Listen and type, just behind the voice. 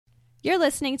You're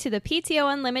listening to the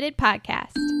PTO Unlimited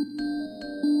podcast.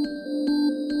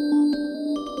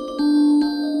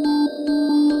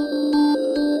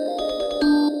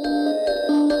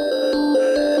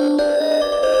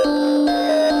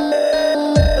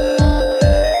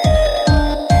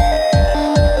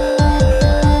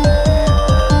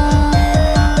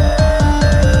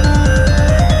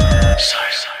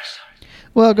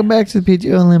 Welcome back to the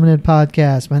PTO Unlimited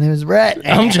podcast. My name is Brett.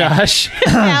 I'm Josh.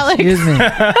 Alex. Excuse me.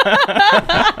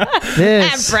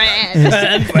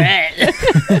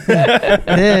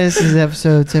 This is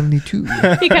episode 72.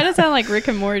 You kind of sound like Rick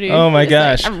and Morty. Oh my It's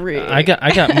gosh. like, I'm Rick. I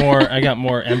got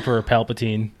more Emperor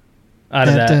Palpatine out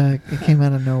of that. It came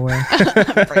out of nowhere.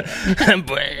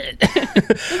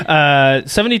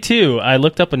 72. I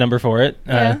looked up a number for it.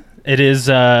 Yeah. It is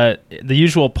the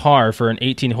usual par for an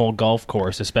 18-hole golf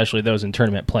course, especially those in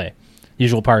tournament play.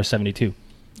 Usual par is 72.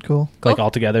 Cool. Like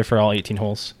altogether for all 18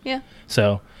 holes. Yeah.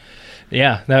 So,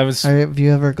 yeah, that was... Have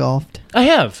you ever golfed? I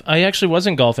have. I actually was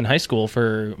in golf in high school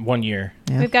for 1 year.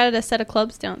 Yeah. We've got a set of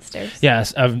clubs downstairs.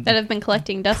 Yes. That have been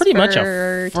collecting dust pretty much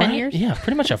for 10 years. Yeah,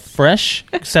 pretty much a fresh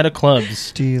set of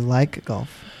clubs. Do you like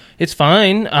golf? It's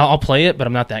fine. I'll play it, but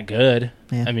I'm not that good.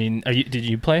 Yeah. I mean, did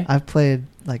you play? I've played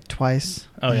like twice.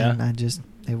 Oh, yeah? And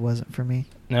it wasn't for me.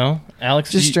 No? Alex?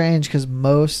 It's just strange because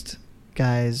most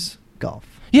guys golf.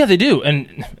 Yeah, they do.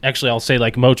 And actually, I'll say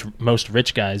like most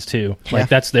rich guys, too. Like, Yeah.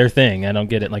 that's their thing. I don't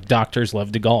get it. Like, doctors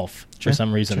love to golf for Sure,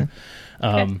 some reason. sure.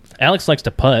 Okay. Alex likes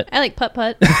to putt. I like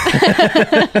putt-putt.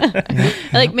 I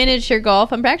like miniature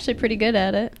golf. I'm actually pretty good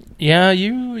at it. Yeah,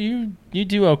 you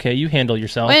do okay. You handle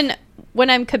yourself. When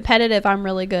I'm competitive, I'm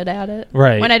really good at it.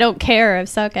 Right. When I don't care, I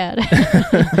suck at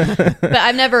it. But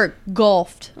I've never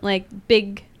golfed, like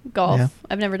big golf. Yeah.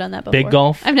 I've never done that before. Big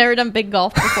golf? I've never done big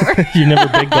golf before. You've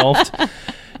never big golfed?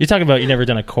 You're talking about you never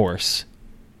done a course.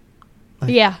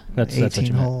 Like Yeah. That's what 18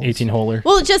 you meant. holes. 18-holer.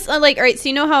 Well, just like, all right, so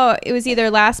you know how it was either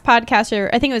last podcast or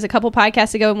I think it was a couple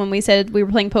podcasts ago when we said we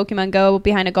were playing Pokemon Go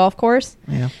behind a golf course.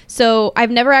 Yeah. So I've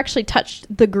never actually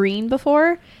touched the green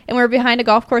before. And we were behind a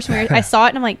golf course and I saw it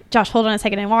and I'm like, Josh, hold on a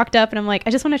second. I walked up and I'm like, I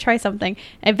just want to try something.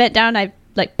 I bent down and I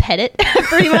like pet it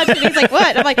pretty much. And he's like,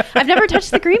 what? I'm like, I've never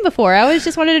touched the green before. I always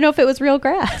just wanted to know if it was real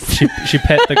grass. She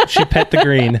pet the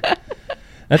green.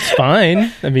 That's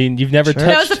fine. I mean, you've never Sure. touched.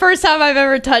 That was the first time I've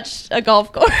ever touched a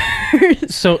golf course.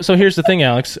 So here's the thing,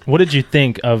 Alex. What did you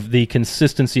think of the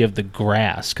consistency of the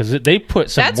grass? Because they put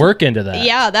some work into that.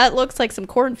 Yeah, that looks like some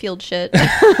cornfield shit.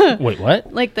 Wait,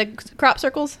 what? Like the crop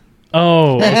circles.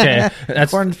 Oh, okay.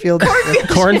 That's Cornfield.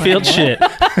 cornfield shit.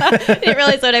 I didn't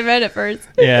realize what I read at first.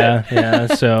 Yeah.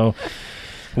 So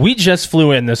we just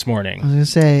flew in this I morning. was going to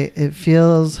say, it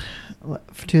feels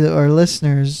to our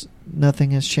listeners,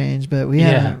 nothing has changed, but we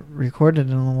haven't recorded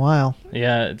in a while.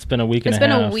 Yeah, it's been a week and It's a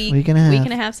been half. a week Week and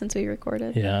a half. since we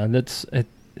recorded. Yeah, that's it.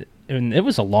 And it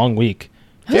was a long week.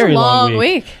 It was Very a long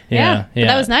week. Yeah. But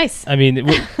that was nice. I mean,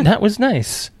 that was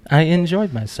nice. I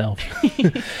enjoyed myself.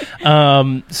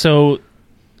 So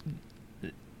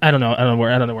I don't know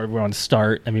where we want to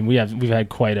start. I mean, we've had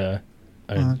quite a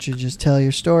Why don't you just tell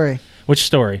your story? which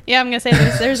story? Yeah, I'm gonna say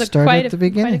there's Start quite at the quite a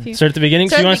beginning. few. Start at the beginning.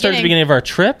 Start So you at want the to start at the beginning. beginning of our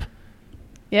trip?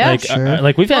 Yeah. Like, Sure.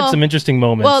 like we've had Well- some interesting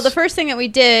moments. Well, the first thing that we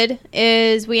did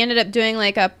is we ended up doing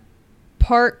like a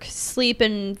park sleep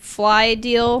and fly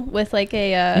deal with like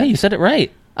a yeah, you said it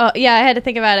right. oh yeah, I had to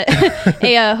think about it.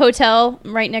 a hotel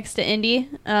right next to Indy,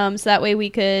 so that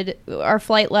way our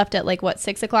flight left at like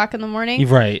 6 o'clock in the morning.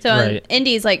 Right. So right.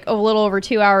 Indy's like a little over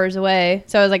 2 hours away.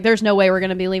 So I was like, there's no way we're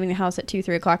gonna be leaving the house at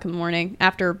 2-3 o'clock in the morning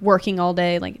after working all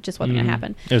day. Like it just wasn't gonna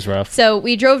happen. It was rough. So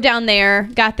we drove down there,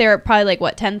 got there at probably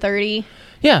 10:30.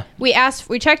 Yeah. We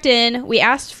checked in. We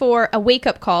asked for a wake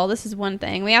up call. This is one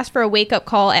thing. We asked for a wake up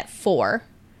call at 4.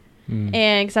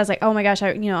 And because I was like, oh my gosh,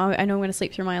 I know I'm going to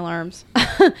sleep through my alarms.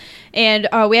 And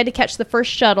we had to catch the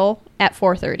first shuttle at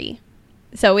 4:30.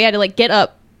 So we had to get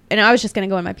up, and I was just going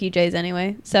to go in my PJs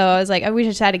anyway. So I was like, we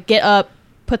just had to get up,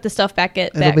 put the stuff back.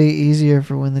 It'll be easier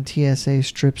for when the TSA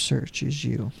strip searches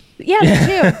you. Yeah,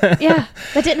 that too. Yeah,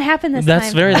 that didn't happen this time.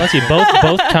 That's very lucky.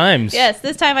 Both times. Yes,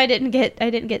 this time I didn't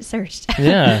get searched.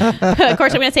 Yeah. Of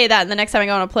course, I'm going to say that, and the next time I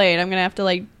go on a plane, I'm going to have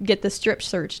to get the strip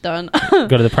search done. Go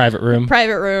to the private room.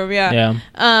 Private room, yeah.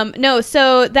 Yeah. No,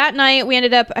 so that night we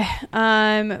ended up,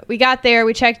 we got there,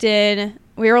 we checked in.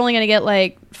 We were only going to get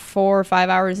 4 or 5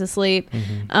 hours of sleep.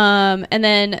 And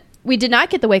then we did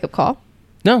not get the wake up call.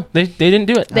 No, they didn't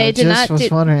do it. They I did just not.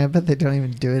 was wondering. I bet they don't even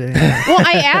do it anymore. Well,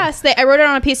 I asked. I wrote it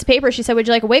on a piece of paper. She said, "Would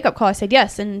you like a wake up call?" I said,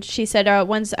 "Yes." And she said, I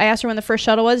asked her when the first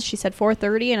shuttle was. She said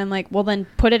 4:30, and I'm like, "Well, then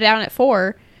put it down at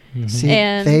 4." See,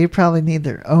 And- they probably need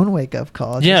their own wake-up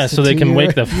call. Yeah, just so to they do can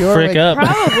wake the frick wake- up.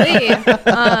 Probably.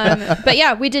 But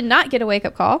yeah, we did not get a wake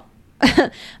up call.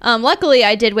 Luckily,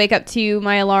 I did wake up to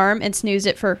my alarm and snoozed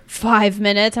it for 5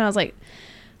 minutes. And I was like,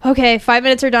 okay, 5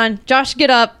 minutes are done. Josh, get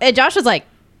up. And Josh was like,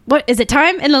 what, is it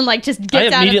time? And then like just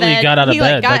gets out of immediately bed. got out of He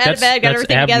bed. got Like, out of bed, got that's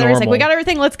everything together. He's like, we abnormal. got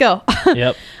everything, let's go.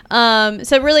 Yep.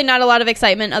 So really not a lot of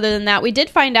excitement other than that. We did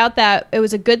find out that it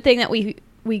was a good thing that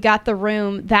we got the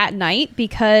room that night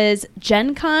because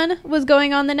Gen Con was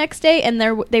going on the next day and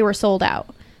they were sold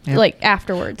out. Yep. Like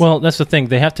afterwards. Well, that's the thing.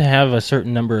 They have to have a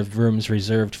certain number of rooms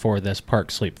reserved for this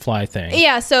park sleep fly thing.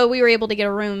 yeah, so we were able to get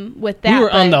a room with that. We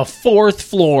were on but- the 4th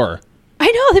floor. I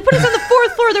know, they put us on the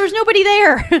 4th floor. There was nobody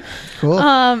there. Cool.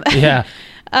 Yeah.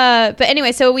 But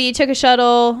anyway, so we took a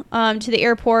shuttle to the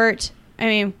airport. I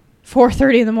mean,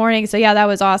 4:30 in the morning. So yeah, that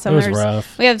was awesome. It was There's-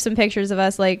 rough. We have some pictures of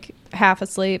us like half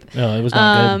asleep. No, it was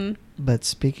not good. But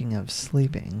speaking of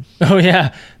sleeping, Oh,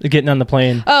 yeah. Getting on the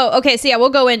plane. Oh, okay. So yeah,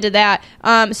 we'll go into that.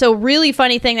 So really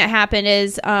funny thing that happened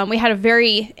is we had a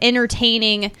very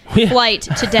entertaining Yeah. flight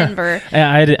to Denver. I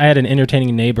had an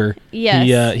entertaining neighbor.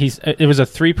 Yes. It was a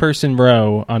 3-person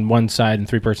row on one side and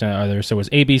 3-person on the other. So it was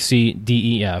A, B, C,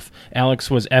 D, E, F. Alex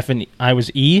was F and I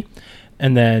was E.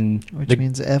 And then which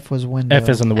means F was window. F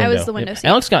is on the window. I was the window seat.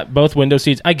 Alex got both window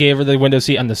seats. I gave her the window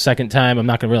seat on the second time. I'm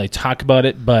not going to really talk about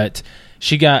it, but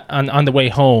she got on the way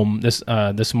home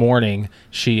this morning.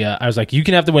 I was like, you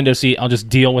can have the window seat. I'll just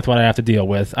deal with what I have to deal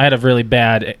with. I had a really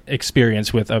bad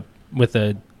experience with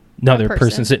another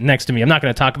person sitting next to me. I'm not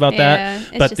going to talk about Yeah, that.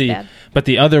 it's But just bad.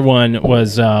 the other one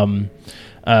was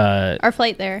Our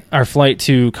flight there. our flight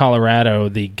to Colorado.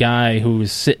 The guy who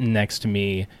was sitting next to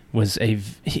me was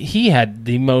he had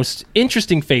the most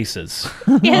interesting faces.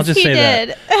 I'll Yes, just he say did.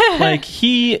 that. Like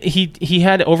he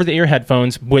had over-the-ear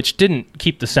headphones, which didn't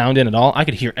keep the sound in at all. I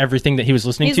could hear everything that he was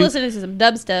listening He's to. listening to some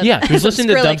dubstep. Yeah, he was listening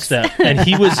to Skrillex. dubstep, and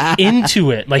he was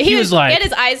into it. Like he was he like, had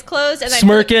his eyes closed and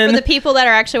smirking. For the people that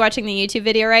are actually watching the YouTube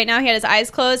video right now, he had his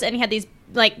eyes closed and he had these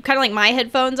like kind of like my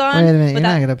headphones on. Wait a minute, you're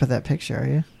without- not gonna put that picture, are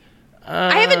you?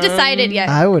 I haven't decided yet.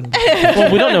 I wouldn't.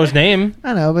 well, we don't know his name.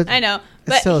 I know, but I know,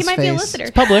 but still he his might be a face. listener.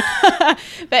 It's public.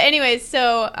 But anyways,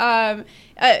 so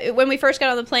when we first got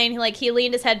on the plane, he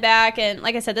leaned his head back, and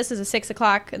like I said, this is a 6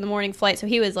 o'clock in the morning flight, so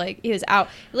he was out.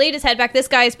 He leaned his head back. This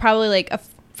guy is probably like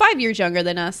 5 years younger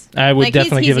than us. I would Like,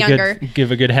 definitely he's give younger.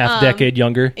 a good half decade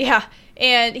younger. Yeah.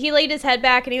 And he laid his head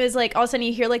back, and he was like, all of a sudden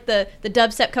you hear like the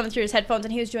dubstep coming through his headphones,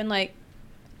 and he was doing like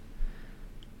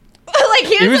like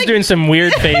He was like, doing some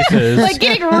weird faces. like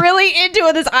getting really into it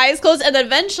with his eyes closed, and then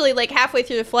eventually like halfway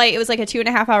through the flight, it was like a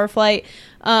 2.5 hour flight.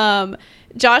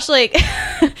 Josh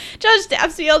Josh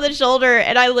taps me on the shoulder,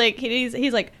 and I like he's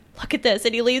like, look at this,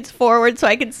 and he leans forward so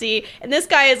I can see, and this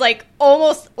guy is like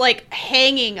almost like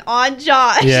hanging on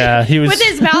Josh. Yeah, he was- with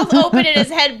his mouth open and his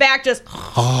head back, just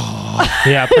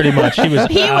Yeah, pretty much. He was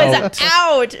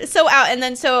out, so out. And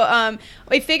then so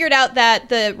we figured out that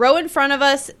the row in front of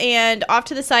us and off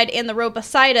to the side and the row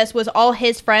beside us was all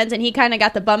his friends, and he kind of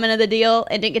got the bum end of the deal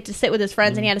and didn't get to sit with his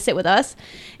friends, and he had to sit with us.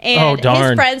 And Oh, darn.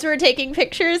 his friends were taking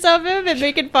pictures of him and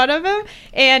making fun of him.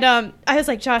 And I was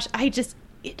like, Josh,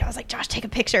 Josh, take a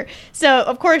picture. So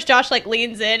of course Josh like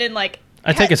leans in and like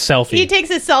I take a selfie. He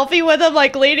takes a selfie with him,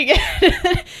 like leaning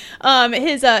in.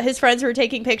 His friends were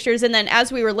taking pictures, and then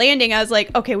as we were landing, I was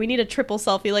like, okay, we need a triple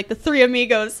selfie, like the three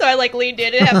amigos. So I like leaned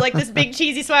in and have like this big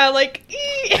cheesy smile, like.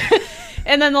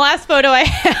 And then the last photo I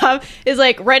have is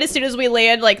like right as soon as we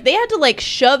land, like they had to like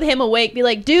shove him awake, be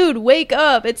like, dude, wake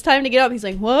up, it's time to get up. He's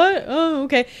like, what? Oh,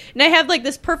 okay. And I have like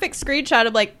this perfect screenshot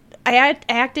of like, I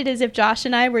acted as if Josh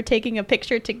and I were taking a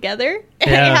picture together,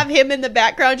 and Yeah. I have him in the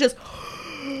background just.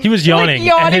 He was yawning. Like,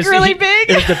 yawning and really big.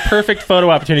 It was the perfect photo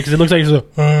opportunity because it looks like he was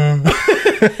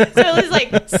So it was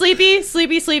like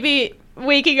sleepy,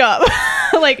 waking up.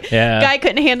 Like Yeah. guy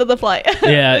couldn't handle the flight.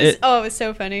 Yeah, it was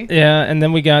so funny. Yeah, and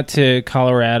then we got to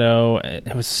Colorado.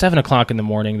 It was 7 o'clock in the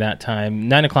morning that time,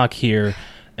 9 o'clock here.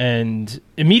 And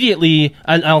immediately,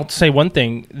 I'll say one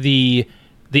thing. The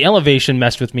elevation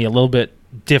messed with me a little bit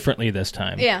differently this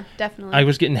time. Yeah, definitely. I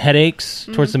was getting headaches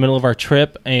towards the middle of our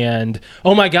trip. And,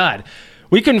 oh my God,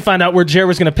 we couldn't find out where Jared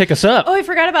was going to pick us up. Oh, I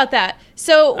forgot about that.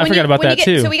 So I forgot about that,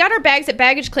 too. So we got our bags at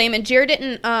baggage claim, and Jared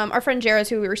didn't. Our friend Jared,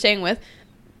 who we were staying with,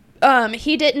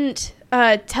 he didn't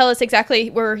tell us exactly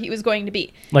where he was going to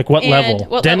be. Like what And level?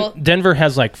 what level? Denver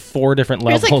has like 4 different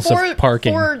There's levels like of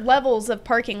parking. 4 levels of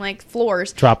parking, like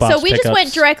floors. Drop-offs, So we just pickups.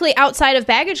 went directly outside of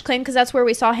baggage claim because that's where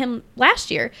we saw him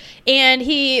last year. And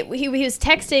he was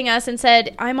texting us and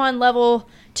said, "I'm on level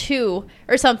 2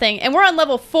 or something," and we're on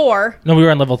level 4. No, we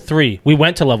were on level 3. We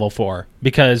went to level 4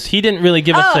 because he didn't really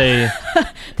give us a.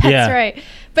 That's Yeah. right.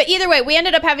 But either way, we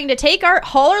ended up having to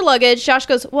haul our luggage. Josh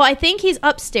goes, well, I think he's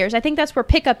upstairs. I think that's where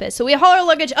pickup is. So we haul our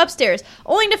luggage upstairs,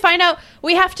 only to find out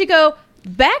we have to go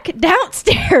back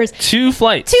downstairs. 2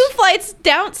 flights. 2 flights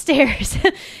downstairs.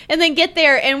 And then get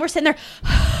there, and we're sitting there.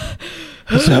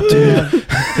 What's up, dude?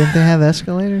 Didn't they have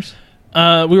escalators?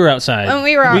 We were outside.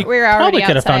 We were already probably could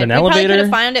have outside. found an We probably elevator. could have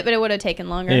found it, but it would have taken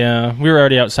longer. Yeah, we were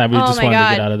already outside. We just my wanted God.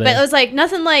 to get out of there. But it was like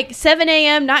nothing like 7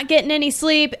 a.m., not getting any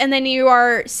sleep, and then you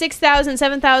are 6,000,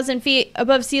 7,000 feet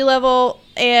above sea level,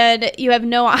 and you have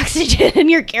no oxygen,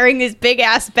 and you're carrying these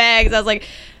big-ass bags. I was like,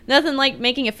 nothing like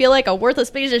making you feel like a worthless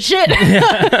piece of shit.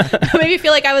 It made me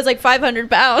feel like I was like 500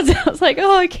 pounds. I was like,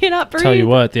 oh, I cannot breathe. Tell you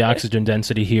what, the oxygen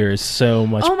density here is so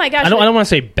much. Oh my gosh. I don't want to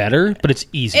say better, but it's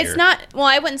easier. It's not, well,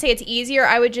 I wouldn't say it's easier.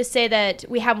 I would just say that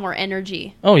we have more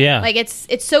energy. Oh yeah. Like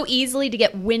it's so easily to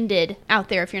get winded out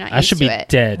there if you're not I used should to be it.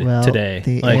 dead Well, today.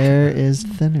 the Like, air is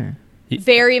thinner.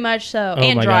 Very much so. oh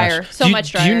And my drier. gosh. So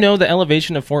much drier. Do you know the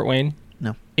elevation of Fort Wayne?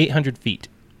 No. 800 feet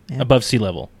Yeah. above sea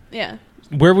level. Yeah.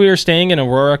 Where we were staying in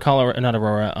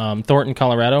Thornton,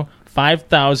 Colorado,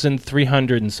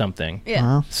 5,300 and something. Yeah.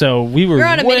 Wow. So we were You're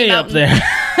on a way mini up mountain.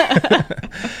 there.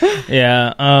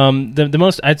 Yeah. The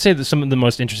most, I'd say that some of the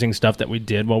most interesting stuff that we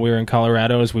did while we were in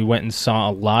Colorado is we went and saw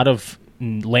a lot of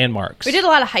landmarks. We did a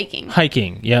lot of hiking.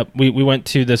 Hiking. Yep. We went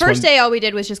to this First one. day, all we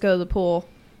did was just go to the pool.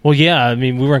 Well, yeah. I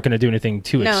mean, we weren't going to do anything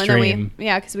too No, extreme.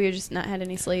 because we just not had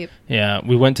any sleep. Yeah.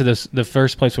 We went to the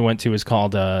first place we went to is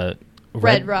called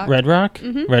Red Rock. Red Rock,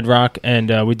 Mhm. Red Rock,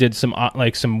 and we did some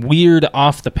some weird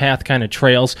off the path kind of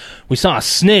trails. We saw a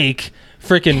snake,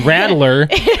 freaking rattler.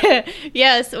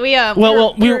 Yes, we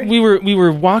we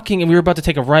were walking and we were about to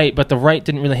take a right, but the right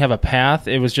didn't really have a path.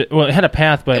 It was just it had a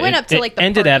path, but It went up to, like, the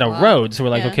ended at a parking lot. road. So we're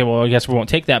like, Yeah. okay, well, I guess we won't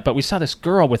take that. But we saw this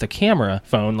girl with a camera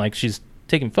phone, like she's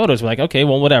taking photos. We're like, okay,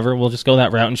 well, whatever, we'll just go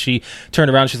that route. And she turned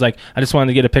around. She's like, I just wanted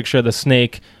to get a picture of the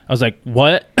snake. I was like,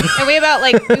 what? And we about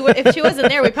like if she wasn't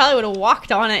there, we probably would have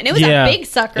walked on it. And it was a big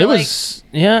sucker. It was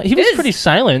he was pretty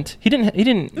silent. He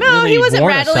didn't. No, really he wasn't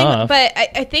warn us rattling. off. But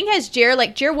I think as Jer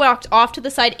walked off to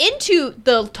the side into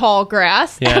the tall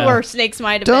grass Yeah. where snakes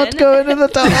might have Don't been. go into the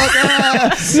tall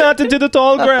grass. Not into the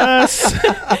tall grass.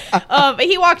 But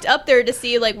he walked up there to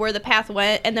see like where the path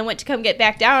went, and then went to come get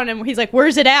back down. And he's like,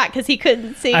 "Where's it at?" Because he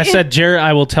couldn't see. I said, Jared,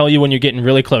 I will tell you when you're getting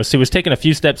really close. So he was taking a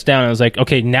few steps down. And I was like,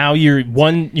 okay, now you're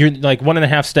like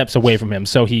 1.5 steps away from him.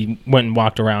 So he went and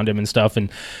walked around him and stuff. And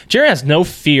Jared has no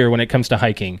fear when it comes to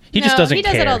hiking. He just doesn't He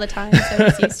does care. it all the time, so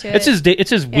he's used to it. It's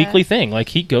his weekly thing. Like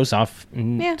he goes off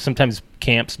and Yeah. sometimes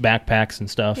camps, backpacks and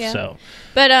stuff. Yeah. So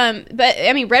But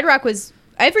I mean, Red Rock was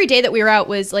every day that we were out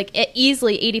was like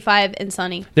easily 85 and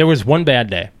sunny. there was one bad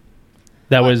day.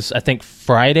 That was, I think,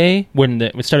 Friday when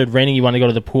it started raining. You wanted to go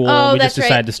to the pool. Oh, We that's just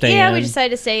decided right. to stay in. Yeah, we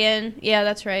decided to stay in. Yeah,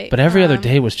 that's right. But every other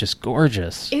day was just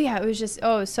gorgeous. Yeah, it was just it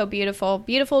was so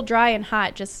beautiful, dry and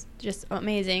hot, just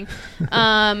amazing.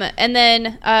 And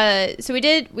then so we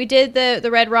did the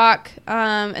Red Rock,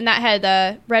 and that had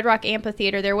the Red Rock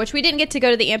Amphitheater there, which we didn't get to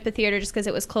go to the amphitheater just because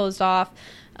it was closed off.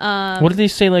 What did they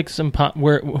say? Like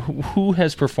who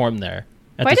has performed there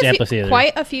at this amphitheater?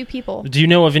 Quite a few people. Do you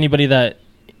know of anybody that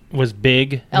was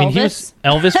big? I mean,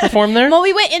 Elvis performed there. Well,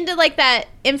 we went into like that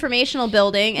informational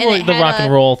building, and it the had rock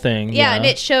and roll thing. Yeah, and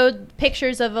it showed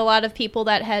pictures of a lot of people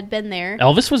that had been there.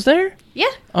 Elvis was there. Yeah,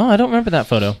 Oh, I don't remember that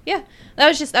photo. yeah. That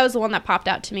was the one that popped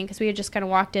out to me because we had just kind of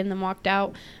walked in and walked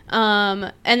out.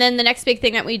 And then the next big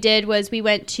thing that we did was we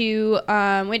went to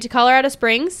Colorado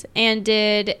Springs and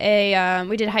did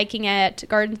hiking at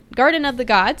Garden of the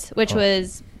Gods, which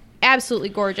was absolutely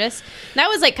gorgeous. And that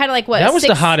was like kind of like what That was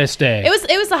the hottest day. It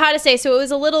was the hottest day, so it was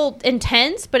a little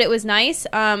intense, but it was nice.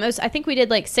 I think we did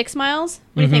like 6 miles.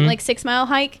 What do you think? Like 6 mile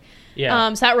hike.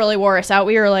 Yeah. So that really wore us out.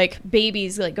 We were like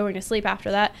babies, like going to sleep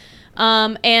after that.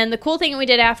 And the cool thing we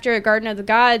did after Garden of the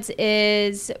Gods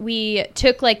is we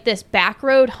took like this back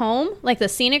road home, like the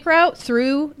scenic route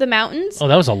through the mountains. Oh,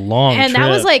 that was a long And trip. that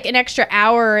was like an extra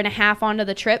hour and a half onto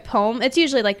the trip home. It's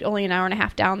usually like only an hour and a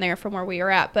half down there from where we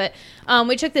were at. But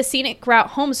we took the scenic route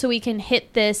home so we can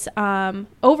hit this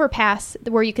overpass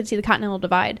where you can see the Continental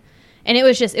Divide. And it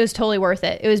was totally worth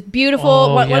it. It was beautiful.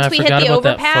 Oh, Once yeah, I we hit forgot the about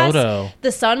that overpass, photo.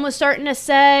 the sun was starting to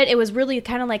set. It was really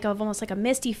kind of like almost like a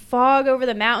misty fog over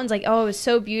the mountains. Like, oh, it was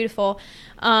so beautiful.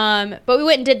 But we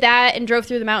went and did that and drove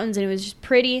through the mountains, and it was just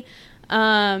pretty.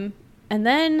 And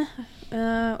then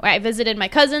I visited my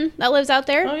cousin that lives out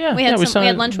there. Oh yeah, we had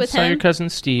lunch with saw him. your cousin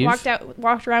Steve.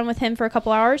 Walked around with him for a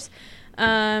couple hours.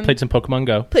 Played some Pokemon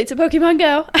Go. Played some Pokemon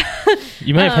Go.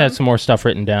 You might have had some more stuff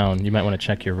written down. You might want to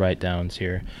check your write downs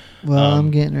here. Well, I'm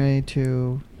getting ready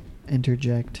to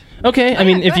interject. Okay, I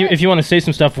mean, go ahead. if you want to say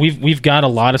some stuff, we've got a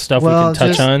lot of stuff we can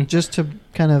touch on. Just to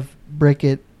kind of break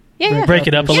it. Break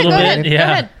it up a little go bit. Ahead.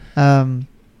 Yeah. Go ahead.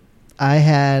 I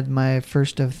had my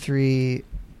first of 3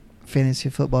 fantasy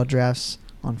football drafts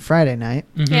on Friday night.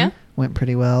 Mhm. Yeah. Went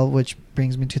pretty well, which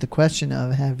brings me to the question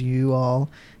of, have you all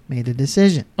made a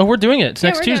decision? Oh, we're doing it. It's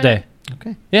next we're doing Tuesday.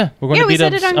 Okay. Yeah, we're going Yeah, to we beat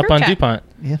said up, it on up group on chat. DuPont.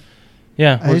 Yeah.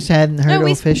 Yeah. I just hadn't heard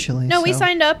officially. No, we so.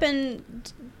 signed up and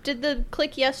did the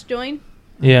click yes join.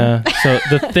 Yeah. So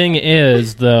the thing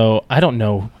is, though, I don't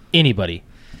know anybody.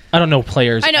 I don't know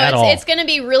players I know at all. it's going to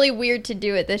be really weird to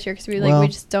do it this year because we Well,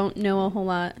 just don't know a whole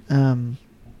lot. I'm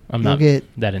you'll not get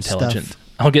that intelligent. stuff.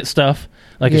 I'll get stuff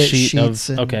like You'll a get sheet sheets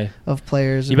of and- of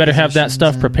players. You and better have that positions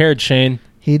stuff and prepared, Shane.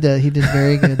 He did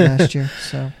very good last year.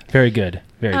 So Very good.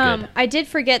 Very good. I did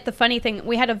forget the funny thing.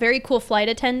 We had a very cool flight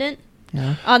attendant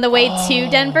yeah. on the way to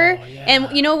Denver, and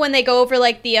you know when they go over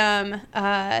like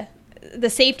the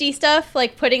safety stuff,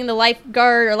 like putting the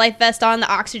lifeguard or life vest on,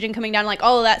 the oxygen coming down, like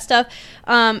all of that stuff.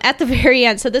 At the very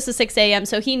end, so this is 6 a.m.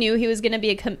 So he knew he was going to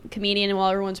be a comedian while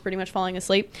everyone's pretty much falling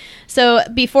asleep. So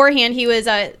beforehand, he was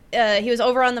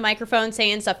over on the microphone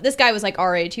saying stuff. This guy was like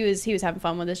our age. He was having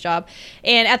fun with his job.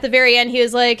 And at the very end, he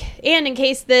was like, "And in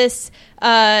case this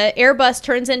Airbus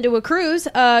turns into a cruise,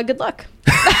 good luck."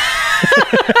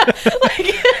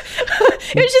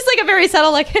 It was just like a very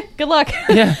subtle, like, good luck.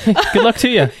 Yeah. Good luck to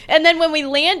you. And then when we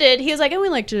landed, he was like, "And we'd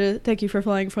like to thank you for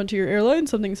flying Frontier Airlines,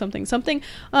 something, something, something.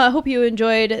 Hope you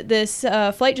enjoyed this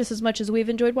flight just as much as we've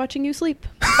enjoyed watching you sleep."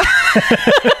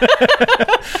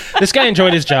 This guy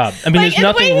enjoyed his job. I mean, Like, there's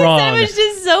and the way nothing he wrong said it was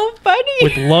just so funny.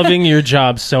 with loving your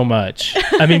job so much.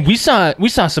 I mean, we saw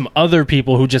some other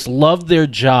people who just loved their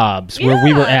jobs where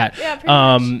we were at. Yeah, pretty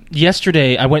much.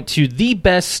 Yesterday, I went to the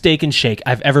best Steak and Shake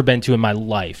I've ever been to in my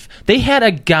life. They had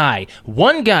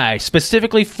one guy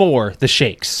specifically for the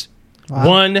shakes. Wow.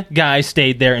 One guy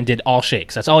stayed there and did all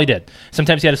shakes. That's all he did.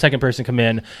 Sometimes he had a second person come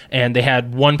in, and they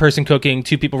had one person cooking,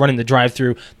 2 people running the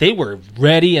drive-through. They were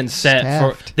ready and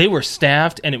set they were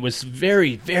staffed, and it was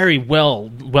very, very well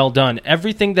done.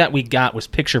 Everything that we got was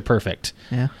picture perfect.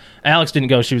 Yeah. Alex didn't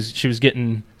go. She was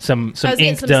getting some I was getting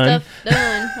ink some done. stuff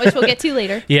done, which we'll get to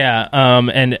later. Yeah,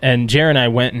 and Jared and I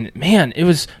went, and man, it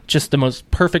was just the most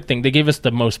perfect thing. They gave us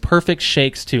the most perfect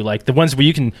shakes too, like the ones where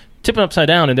you can tip them upside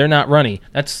down and they're not runny.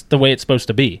 That's the way it's supposed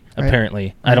to be, Right.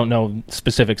 apparently. I don't know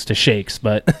specifics to shakes,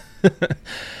 but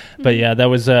but yeah, that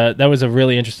was a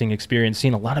really interesting experience.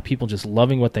 Seeing a lot of people just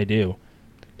loving what they do.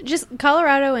 Just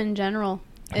Colorado in general.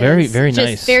 Very, is very just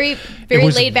nice. Very, It very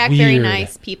was laid back, very weird.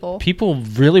 nice people. People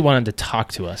really wanted to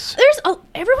talk to us.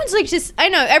 Everyone's like just, I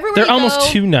know, everywhere They're you almost go,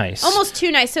 too nice. Almost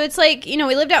too nice. So it's like, we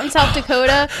lived out in South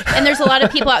Dakota, and there's a lot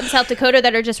of people out in South Dakota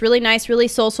that are just really nice, really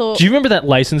social. Do you remember that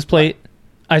license plate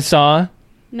I saw?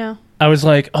 No. I was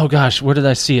like, oh gosh, where did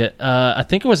I see it? I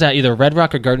think it was at either Red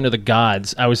Rock or Garden of the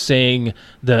Gods. I was saying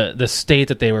the state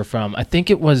that they were from. I think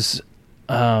it was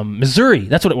Missouri.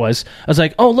 That's what it was. I was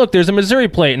like, oh look, there's a Missouri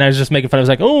plate, and I was just making fun. I was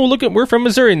like, oh look, we're from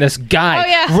Missouri, and this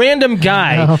guy, random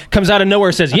guy, comes out of nowhere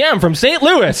and says, yeah, I'm from St.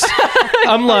 Louis.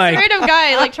 I'm like, random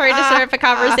guy like trying to start up a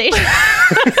conversation.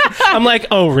 I'm like,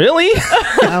 oh really?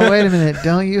 Now wait a minute.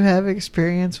 Don't you have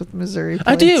experience with Missouri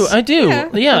plates? I do.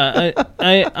 Yeah,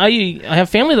 I have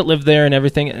family that live there and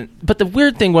everything. But the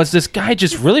weird thing was, this guy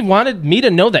just really wanted me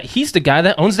to know that he's the guy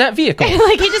that owns that vehicle.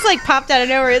 Like he just like popped out of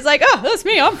nowhere. He's like, "Oh, that's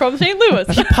me. I'm from St. Louis."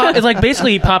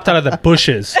 Basically he popped out of the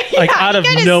bushes, like out of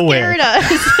nowhere. Scared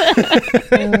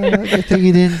us. Good thing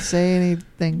you didn't say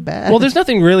anything bad. Well, there's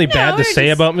nothing really bad to we're say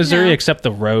just- about Missouri no. except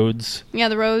the roads. Yeah,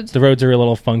 the roads. The roads are a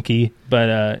little funky,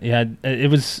 but yeah, it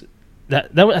was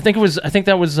that. I think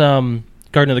that was Garden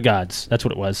of the Gods. That's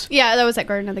what it was. Yeah, that was at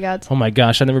Garden of the Gods. Oh my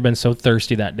gosh, I've never been so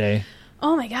thirsty that day.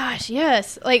 Oh my gosh,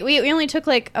 yes. Like we only took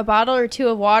like a bottle or 2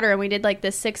 of water, and we did like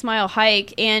this 6-mile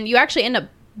hike, and you actually end up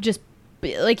just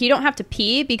like you don't have to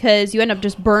pee because you end up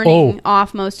just burning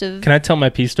off most of Can I tell my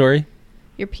pee story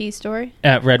your pee story.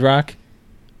 at Red Rock?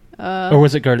 Or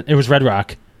was it Garden? It was Red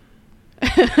Rock.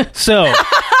 So,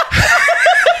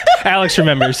 Alex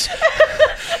remembers.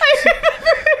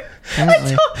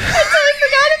 Apparently. I totally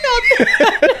forgot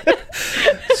about that.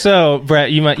 So,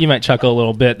 Brett, you might chuckle a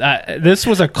little bit. This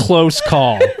was a close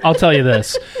call. I'll tell you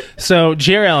this. So,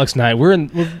 Jerry, Alex, and I, we're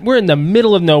in the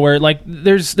middle of nowhere. Like,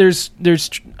 there's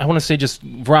I want to say just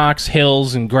rocks,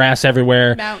 hills, and grass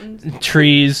everywhere. Mountains.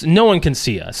 Trees. No one can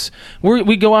see us.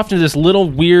 We go off to this little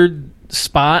weird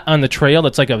spot on the trail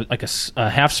that's like a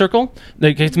half circle.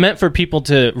 Like, it's meant for people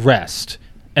to rest.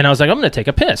 And I was like, I'm going to take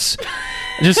a piss.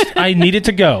 I needed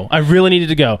to go. I really needed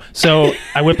to go. So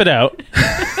I whip it out.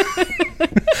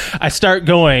 I start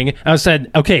going. I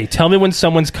said, okay, tell me when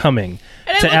someone's coming.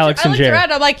 And to Alex and I looked Jared.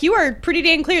 around. I'm like, you are pretty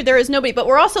dang clear. There is nobody. But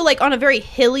we're also like on a very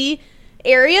hilly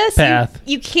area, so Path.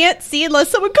 you can't see unless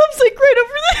someone comes like right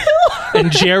over the hill.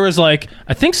 And Jer was like,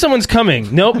 I think someone's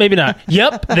coming. Nope, maybe not.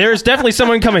 Yep, there's definitely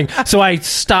someone coming. So I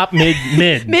stopped mid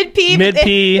Mid pee.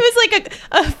 Mid-pee. It was like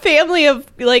a family of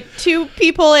like 2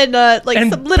 people and like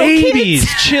and some little babies,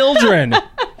 kids. children.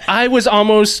 I was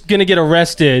almost gonna get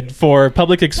arrested for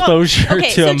public exposure Okay,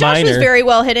 to so a Josh minor. was very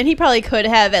well hidden. He probably could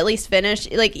have at least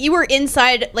finished. Like you were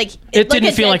inside, like It like didn't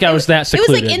a feel dead- like I was that It was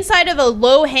secluded. like inside of a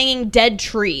low hanging dead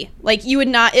tree. Like you would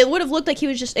not. It would have looked like he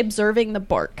was just observing the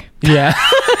bark. Yeah.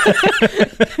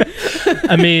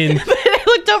 I mean, I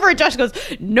looked over at Josh. And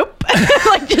goes, nope.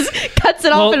 Like just cuts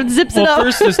it off and zips it up.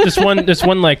 First, this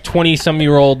one like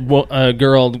 20-some-year-old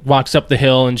girl walks up the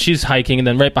hill and she's hiking, and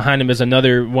then right behind him is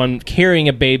another one carrying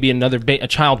a baby, a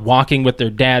child walking with their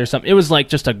dad or something. It was like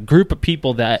just a group of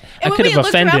people that I could have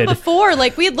looked around offended. before,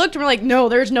 like we had looked and we're like, no,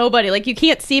 there's nobody. Like you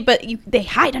can't see, but they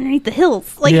hide underneath the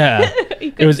hills. Like Yeah,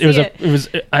 you it was couldn't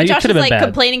see I Josh could have was been like bad.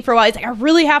 complaining for a while. He's like, I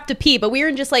really have to pee, but we were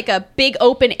in just like a big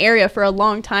open area for a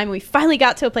long time. We finally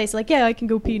got to a place like, yeah, I can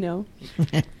go pee now.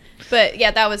 But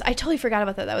yeah, I totally forgot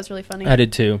about that. That was really funny. I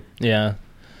did too. Yeah.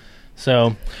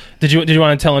 So, did you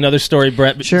want to tell another story,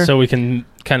 Brett? Sure. So we can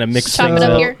kind of mix Chop things it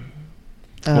up up. here.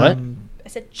 What? I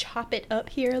said chop it up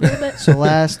here a little bit. So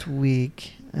last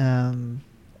week,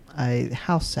 I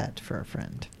house sat for a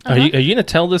friend. Are you gonna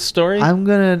tell this story? I'm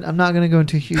not gonna go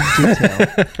into huge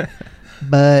detail,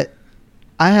 but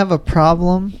I have a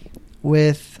problem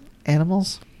with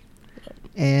animals,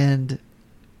 and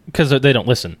Because they don't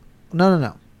listen.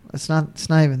 no. It's not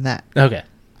even that. Okay.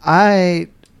 I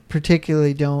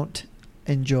particularly don't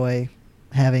enjoy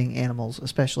having animals,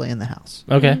 especially in the house.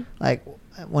 Okay. Mhm. Like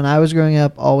when I was growing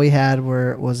up, all we had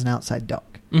was an outside dog.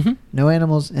 Mm-hmm. No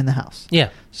animals in the house. Yeah.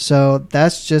 So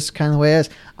that's just kind of the way it is.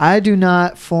 I do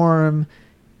not form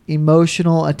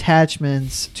emotional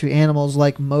attachments to animals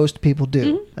like most people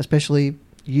do, Mhm. especially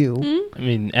you. Mhm. I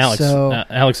mean, Alex. So-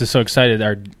 Alex is so excited.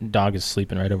 Our dog is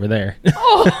sleeping right over there.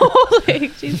 Oh, like,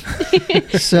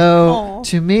 jeez. So Aw.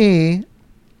 to me,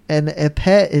 a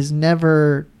pet is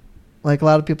never like a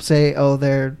lot of people say, oh,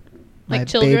 they're my Like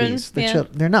children, babies. yeah.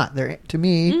 They're not. They're to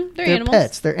me, They're they're animals.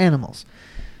 pets. They're animals.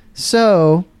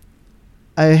 So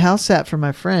I house sat for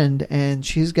my friend, and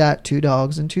she's got 2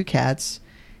 dogs and 2 cats,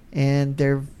 and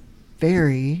they're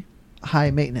very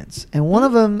high maintenance. And one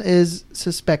of them is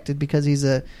suspected because he's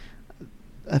a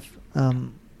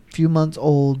few months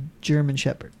old German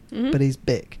Shepherd, Mhm. but he's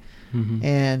big. Mhm.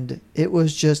 And it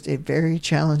was just a very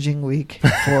challenging week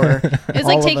for It was all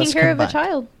like of taking us care of a combined.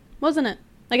 child, wasn't it?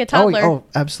 Like a toddler. Oh,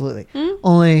 absolutely. Hmm?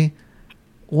 Only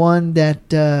one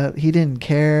that he didn't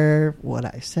care what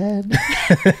I said,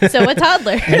 So a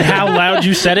toddler. And how loud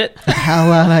you said it? how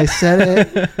loud I said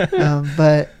it.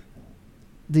 But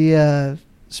the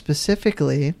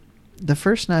specifically, the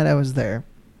first night I was there,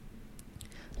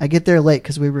 I get there late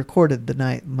because we recorded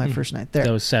my first night there.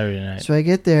 That was Saturday night. So I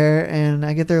get there, and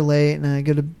I get there late, and I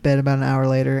go to bed about an hour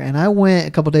later. And I went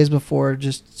a couple days before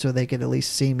just so they could at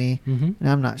least see me. Mhm. And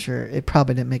I'm not sure. It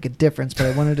probably didn't make a difference, but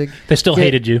I wanted to They still get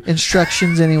hated you.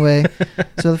 instructions anyway.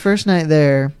 So the first night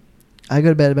there, I go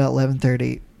to bed about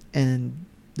 11:30, and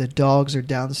the dogs are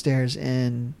downstairs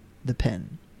in the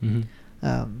pen, Mhm.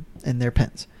 in their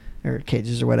pens or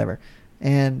cages or whatever.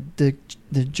 And the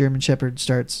German Shepherd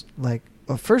starts like.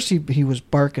 Well, first he was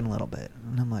barking a little bit,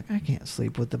 and I'm like, I can't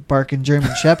sleep with the barking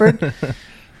German Shepherd.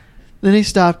 Then he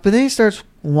stopped, but then he starts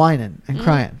whining and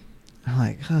crying. I'm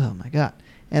like, oh my god!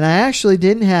 And I actually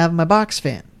didn't have my box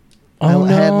fan. Oh,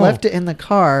 I had no. left it in the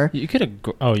car. You could have.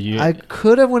 I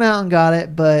could have went out and got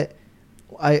it, but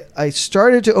I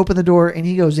started to open the door, and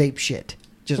he goes ape shit.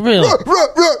 Just Really?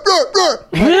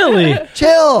 Really?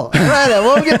 Chill. Right, I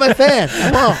won't get my fan.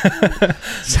 I won't.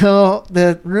 So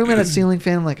the room had a ceiling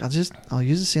fan. I'm like, I'll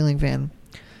use a ceiling fan.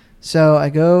 So I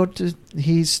go to.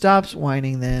 He stops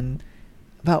whining. Then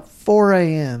about 4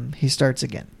 a.m. he starts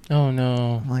again. Oh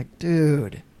no, I'm like,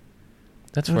 dude,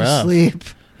 that's go to rough. sleep.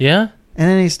 Yeah. And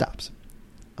then he stops.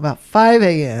 About 5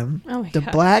 a.m. Oh my the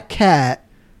God. black cat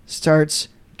starts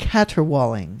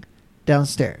caterwauling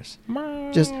downstairs.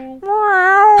 Just.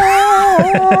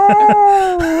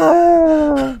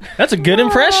 That's a good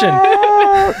impression.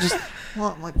 Just, well,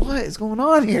 I'm like, what is going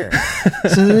on here?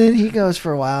 So then he goes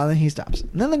for a while, and he stops.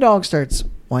 And then the dog starts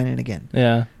whining again.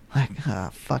 Yeah. Like,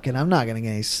 fuck it, I'm not going to get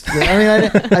any sleep. I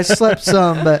mean, I slept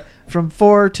some, but from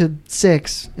 4 to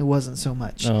 6, it wasn't so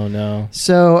much. Oh no.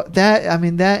 So that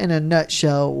in a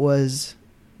nutshell was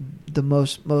the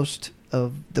most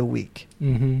of the week.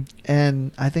 Mm-hmm.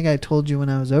 And I think I told you when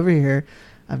I was over here,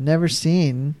 I've never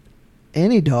seen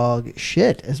any dog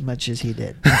shit as much as he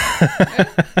did. I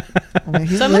mean,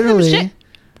 he Some of them literally shit.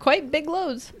 quite big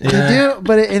loads. They do,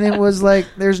 but it was like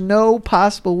there's no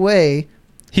possible way.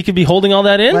 He could be holding all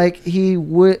that in? Like he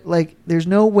would, like there's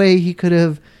no way he could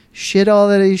have shit all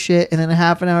that he shit, and then a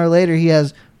half an hour later he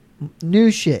has new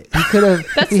shit. He could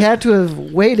have. He had to have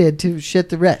waited to shit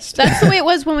the rest. That's the way it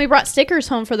was when we brought Stickers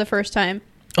home for the first time.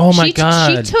 Oh my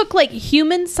God. She took like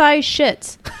human-sized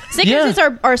shits. Stickers is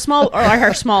our small, or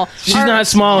our small. She's not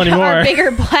small anymore. Our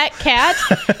bigger black cat,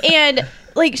 and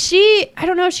like I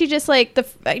don't know, she just like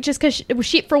just because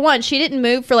she for one, she didn't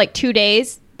move for like 2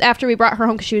 days after we brought her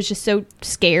home because she was just so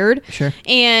scared. Sure.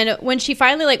 And when she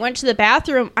finally like went to the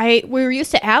bathroom, we were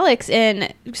used to Alex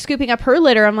and scooping up her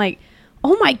litter. I'm like,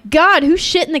 oh my God, who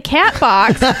shit in the cat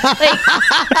box? like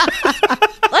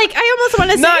I almost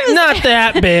want to say not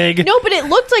that big. No, but it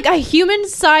looked like a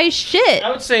human-sized shit. I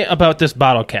would say about this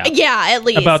bottle cap. Yeah, at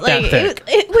least About like, that thick.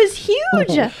 It was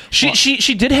huge.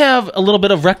 She did have a little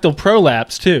bit of rectal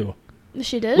prolapse too.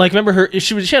 She did. Like, remember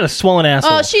she had a swollen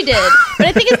asshole. Oh, she did. But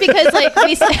I think it's because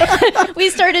like we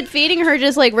started feeding her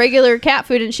just like regular cat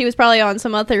food, and she was probably on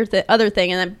some other thing,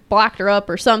 and then blocked her up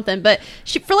or something. But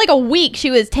for like a week, she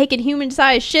was taking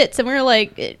human-sized shits, and we were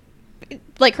like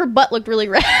her butt looked really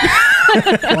red.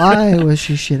 Why was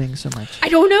she shitting so much? I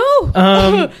don't know.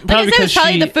 Probably like I said, because it's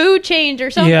probably the food change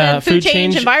or something. Yeah, food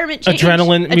change, environment change,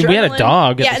 adrenaline. I mean, we had a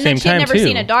dog at the same and then she'd time never too.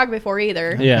 seen a dog before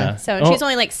either. Yeah. So she's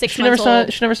only like 6 She months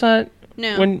old. She never saw it.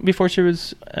 No. Before she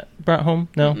was brought home.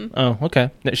 No. Mm-mm. Oh,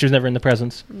 okay. She was never in the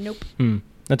presence. Nope.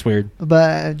 That's weird.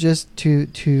 But just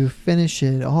to finish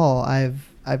it all,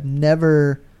 I've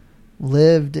never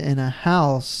lived in a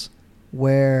house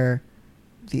where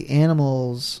the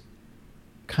animals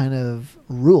kind of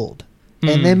ruled.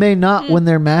 And they may not when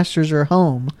their masters are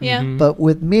home. Yeah. But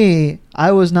with me,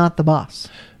 I was not the boss.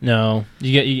 No,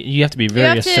 you have to be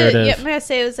very assertive. Yeah, I'm gonna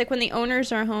say it was like when the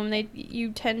owners are home,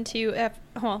 you tend to.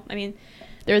 Well, I mean,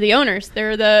 they're the owners.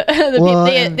 They're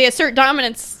they assert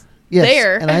dominance. Yes,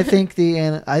 there. And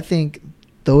I think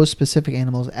those specific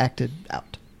animals acted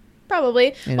out.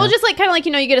 Probably. You know? Well, just like kind of like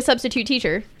you get a substitute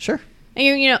teacher. Sure.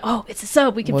 And oh, it's a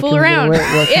sub. We can What fool can we get around. away- what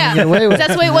can we Yeah, get away with,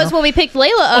 that's the way it you was know? when we picked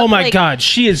Layla up. Oh my like, God,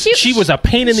 she was a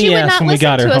pain in the ass when we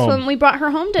got her She would not listen to us home. when we brought her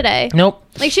home today. Nope.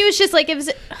 Like she was just like it was.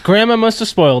 Grandma must have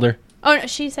spoiled her. Oh no,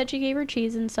 she said she gave her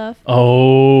cheese and stuff.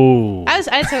 Oh. That's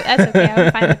okay.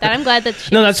 I'm fine with that. I'm glad that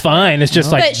she. No, that's fine. It's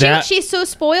just like But that. she's so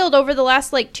spoiled over the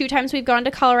last like 2 times we've gone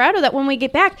to Colorado that when we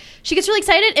get back, she gets really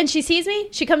excited and she sees me.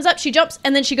 She comes up, she jumps,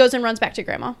 and then she goes and runs back to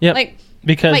grandma. Yep. Like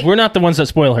because like- we're not the ones that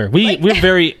spoil her. We're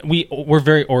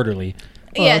very orderly.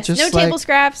 Well, yes, just no like table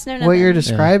scraps, no nothing. What you're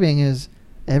describing is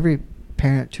every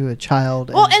parent to a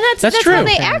child. Well, and that's true. how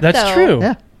they act. That's though. true.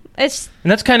 Yeah. It's And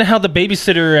that's kind of how the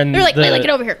babysitter and they're like, the, Layla, get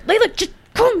over here. Layla, just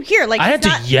come here. Like I had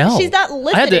to yell. She's not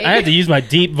listening. I had to use my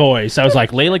deep voice. I was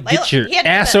like, Layla, get Layla, your he had to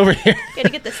ass get over here. Had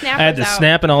to get the snappers I had to out.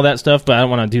 snap and all that stuff, but I don't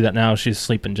want to do that now. She's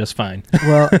sleeping just fine.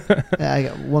 Well, I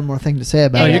got one more thing to say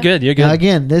about Oh, it. you're good. You're good. Now,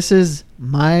 again, this is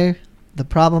the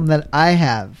problem that I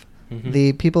have. Mhm.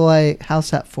 The people I house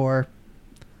sat for,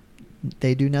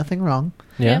 they do nothing wrong.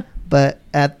 Yeah. But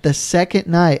at the second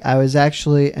night, I was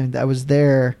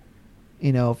there,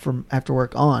 from after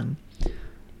work on.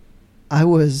 I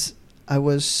was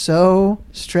so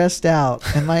stressed out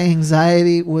and my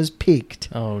anxiety was peaked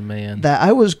Oh man. that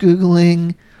I was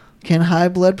Googling, can high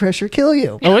blood pressure kill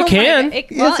you? Oh, it my can. God. It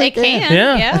Yes, it can.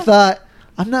 can. Yeah. I thought,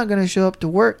 I'm not going to show up to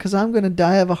work because I'm going to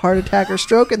die of a heart attack or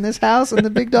stroke in this house, and the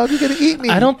big dog is going to eat me.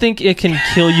 I don't think it can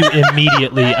kill you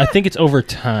immediately. I think it's over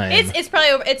time. It's probably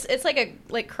over. It's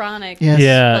like chronic. Yes.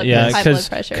 Yeah, high blood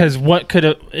pressure. because what could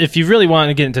have, if you really want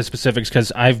to get into specifics,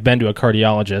 because I've been to a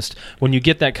cardiologist, when you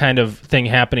get that kind of thing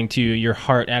happening to you, your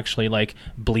heart actually like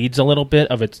bleeds a little bit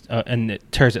of its and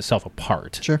it tears itself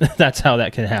apart. Sure. That's how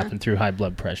that can happen through high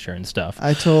blood pressure and stuff.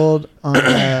 I told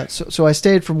so I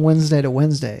stayed from Wednesday to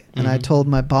Wednesday, and I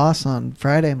told my boss on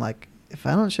Friday, I'm like, if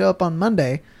I don't show up on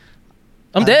Monday,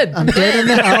 I'm dead. I'm dead in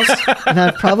the house, and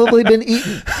I've probably been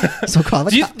eaten. So call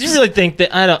the do cops. you really think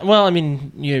that I don't? Well, I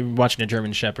mean, you're watching a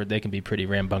German Shepherd; they can be pretty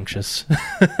rambunctious.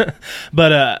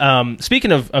 But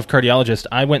speaking of cardiologists,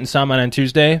 I went and saw mine on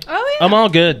Tuesday. Oh yeah. I'm all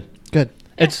good. Good.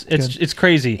 It's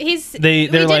crazy. We they're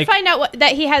did like find out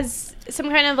that he has some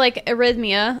kind of like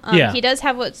arrhythmia. Yeah. He does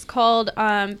have what's called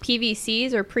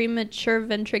PVCs or premature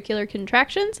ventricular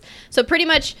contractions. So pretty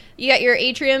much you got your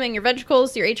atrium and your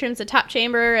ventricles. Your atrium's the top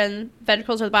chamber and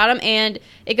ventricles are the bottom, and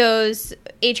it goes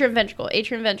atrium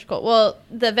ventricle. Well,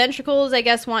 the ventricles, I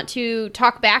guess, want to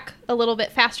talk back a little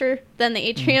bit faster than the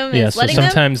atrium yeah. is So letting them.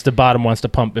 sometimes the bottom wants to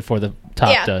pump before the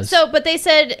top does. So, but they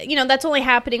said, that's only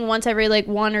happening once every like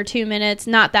 1 or 2 minutes,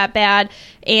 not that bad.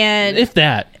 And if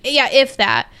that. yeah, if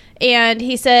that. And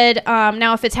he said,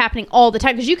 now if it's happening all the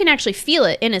time, because you can actually feel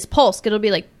it in his pulse, it'll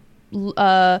be like,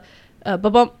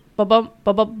 ba-bump, ba-bump,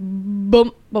 ba-bump,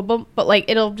 boom, ba-bump, but like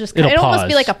it'll almost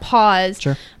be like a pause.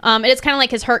 Sure. And it's kind of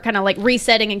like his heart kind of like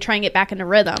resetting and trying to get back into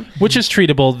rhythm. Which is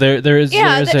treatable. There is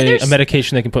a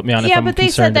medication they can put me on if I'm but they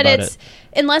concerned said that about it's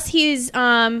unless he's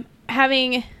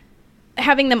having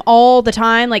them all the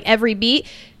time, like every beat,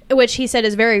 which he said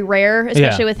is very rare,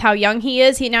 especially with how young he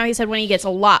is. He said when he gets a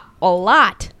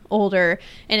lot older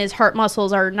and his heart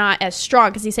muscles are not as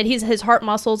strong, because he said his heart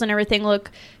muscles and everything look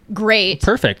great,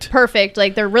 perfect,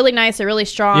 like they're really nice, they're really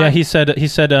strong. Yeah, he said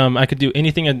I could do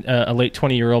anything a late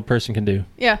 20-year-old person can do.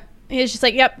 Yeah, he's just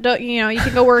like, yep, you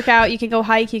can go work out, you can go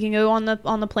hike, you can go on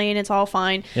the plane, it's all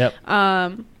fine. Yep.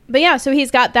 But yeah, so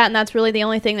he's got that, and that's really the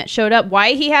only thing that showed up.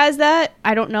 Why he has that,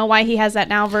 I don't know why he has that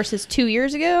now versus 2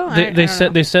 years ago. They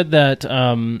said that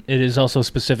it is also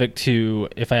specific to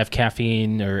if I have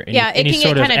caffeine or any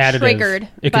sort of additive. It can get kind of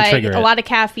triggered by a lot of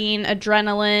caffeine,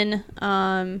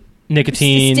 adrenaline,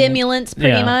 nicotine, stimulants,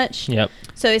 pretty much. Yep.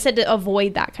 So he said to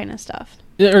avoid that kind of stuff.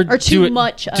 Or too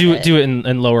much of it. Do it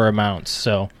in lower amounts.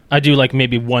 So I do like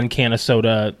maybe 1 can of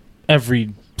soda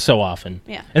every so often.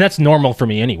 Yeah. And that's normal for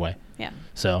me anyway. Yeah.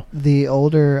 So the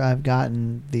older I've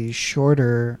gotten, the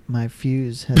shorter my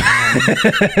fuse has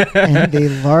gotten, and the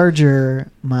larger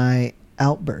my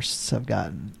outbursts have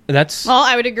gotten. Well,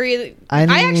 I would agree. I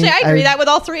agree that with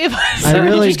all three of us. I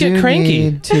really just get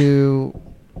cranky. Need to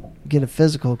get a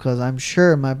physical because I'm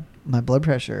sure my blood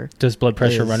pressure. Does blood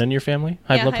pressure run in your family?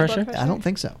 High blood pressure? I don't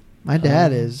think so. My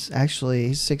dad is actually,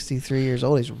 he's 63 years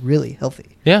old. He's really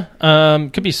healthy. Yeah.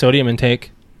 Could be sodium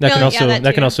intake. That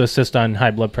can also assist on high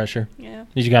blood pressure. Yeah.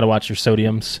 You got to watch your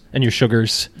sodiums and your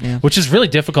sugars, which is really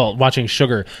difficult watching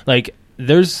sugar. Like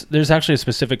there's actually a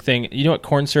specific thing. You know what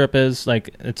corn syrup is?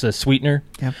 Like it's a sweetener.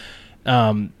 Yeah.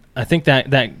 I think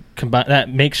that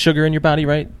makes sugar in your body,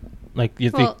 right? Like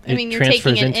you're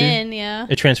taking it in, yeah.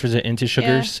 It transfers it into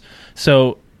sugars. Yeah.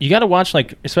 So you got to watch,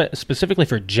 like, specifically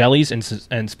for jellies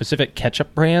and specific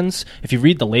ketchup brands. If you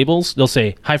read the labels, they'll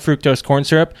say high fructose corn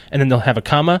syrup, and then they'll have a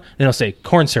comma, and they'll say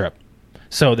corn syrup.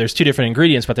 So there's 2 different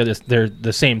ingredients, but they're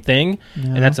the same thing,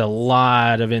 and that's a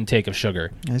lot of intake of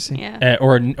sugar. I see. Yeah.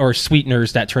 Or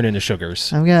sweeteners that turn into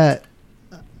sugars. I've got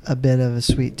a bit of a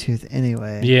sweet tooth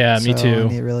anyway. Yeah, me too.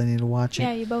 I really need to watch it.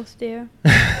 Yeah, you both do.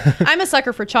 I'm a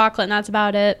sucker for chocolate, and that's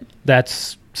about it.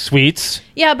 That's sweets.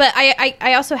 Yeah, but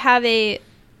I also have a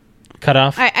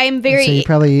cutoff. I'm very. So you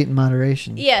probably eat in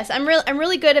moderation. Yes, I'm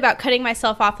really good about cutting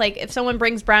myself off. Like if someone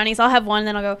brings brownies, I'll have one,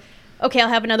 then I'll go, okay, I'll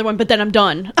have another one, but then I'm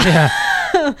done. Yeah.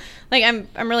 Like I'm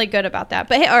really good about that.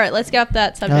 But hey, all right, let's get off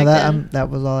that subject. No, that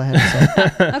was all I had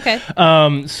to say.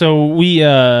 Okay. So we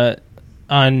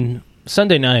on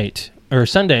Sunday night. Or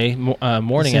Sunday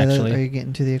morning, actually. Are you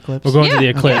getting to the eclipse? We're going to the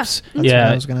eclipse. Yeah. That's what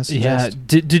I was going to suggest.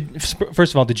 Yeah.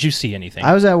 First of all, did you see anything?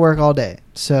 I was at work all day,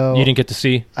 so you didn't get to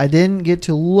see. I didn't get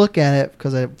to look at it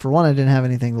because, for one, I didn't have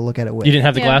anything to look at it with. You didn't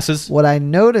have the glasses. What I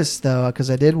noticed, though,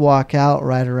 because I did walk out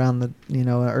right around the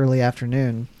early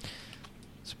afternoon.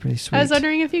 It's pretty sweet. I was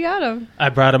wondering if you got them. I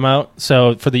brought them out.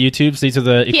 So for the YouTubes, these are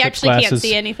the eclipse glasses. He actually can't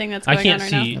see anything that's going on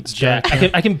right now. I can't see Jack.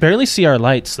 I can barely see our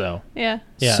lights, though. Yeah.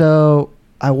 So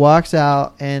I walked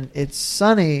out, and it's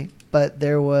sunny, but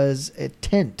there was a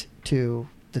tint to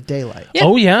the daylight. Yep.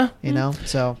 Oh yeah,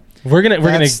 So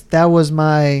that was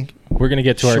my. We're gonna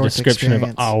get to our description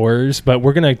of ours, but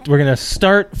we're gonna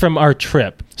start from our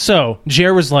trip. So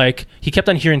Jer was like, he kept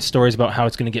on hearing stories about how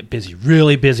it's gonna get busy,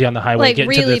 really busy on the highway, like getting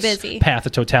really to this busy path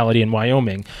of totality in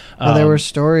Wyoming. Well, there were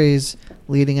stories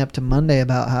leading up to Monday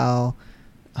about how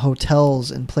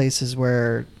hotels and places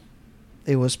where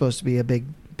it was supposed to be a big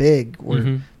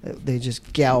where they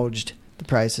just gouged the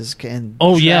prices and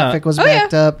traffic was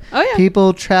backed up. Oh yeah,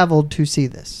 people traveled to see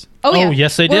this. Oh yeah,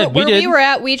 yes they did.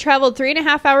 We traveled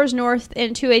 3.5 hours north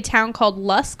into a town called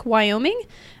Lusk, Wyoming,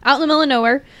 out in the middle of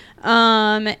nowhere,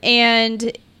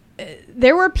 and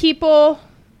there were people.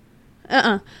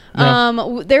 No.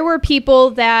 There were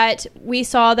people that we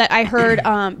saw that I heard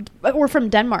were from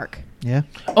Denmark. Yeah.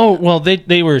 Oh well,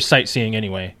 they were sightseeing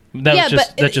anyway. That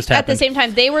just happened. At the same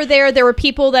time, they were there. There were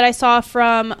people that I saw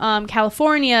from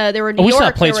California. There were New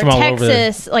York. There were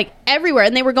Texas. Like everywhere,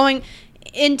 and they were going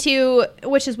into,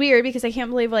 which is weird because I can't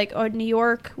believe New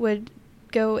York would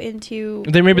go into.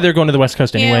 Maybe they're going to the West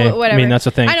Coast anyway. Yeah, whatever. I mean, that's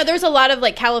the thing. I know there's a lot of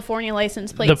like California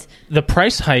license plates. The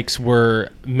price hikes were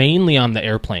mainly on the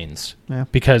airplanes. Yeah.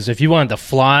 Because if you wanted to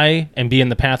fly and be in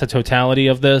the path of totality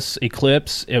of this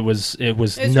eclipse, it was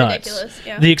nuts. Ridiculous,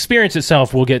 yeah. The experience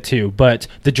itself we'll get to, but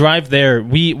the drive there,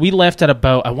 we left at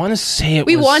about, I want to say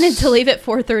we wanted to leave at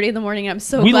 4:30 in the morning. I'm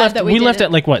so glad left, that we left didn't.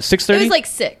 at like what, 6:30? It was like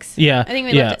 6. Yeah. I think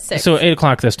we left at 6. So 8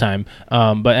 o'clock this time.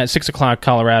 But at 6 o'clock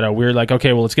Colorado, we were like,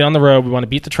 okay, well, let's get on the road. We want to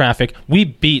beat the traffic. We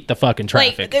beat the fucking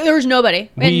traffic. Like, there was nobody.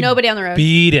 We had nobody on the road.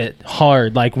 Beat it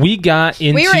hard. Like, we got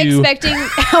into... We were expecting...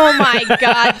 Oh, my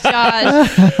God,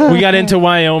 Josh. We got into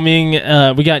Wyoming.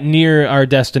 We got near our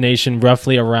destination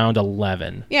roughly around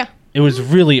 11. Yeah. It was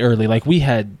really early. Like, we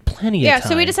had plenty of time. Yeah,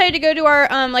 so we decided to go to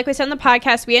our... like we said on the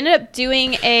podcast, we ended up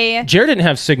doing a... Jared didn't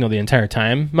have signal the entire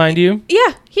time, mind you.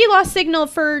 Yeah, he lost signal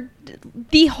for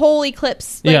the whole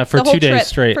eclipse. Like, yeah, for the whole 2 days trip,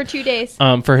 straight. For 2 days.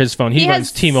 For his phone. He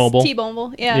runs T-Mobile.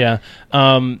 T-Mobile, yeah.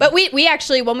 Yeah. But we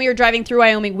actually, when we were driving through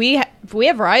Wyoming, we have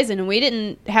Verizon, and we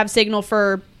didn't have signal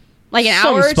for like an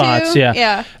hour or spots, two.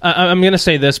 Yeah. I'm going to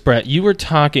say this, Brett. You were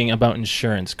talking about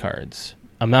insurance cards.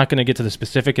 I'm not going to get to the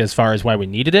specific as far as why we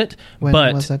needed it, When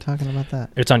but was I talking about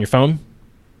that? it's on your phone.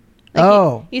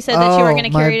 Like you said that you were going to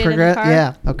my carry it in the car.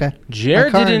 Yeah, okay.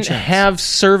 Jared My car didn't insurance. have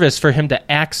service for him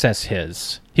to access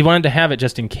his. He wanted to have it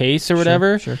just in case or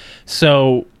whatever. Sure.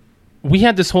 So we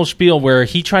had this whole spiel where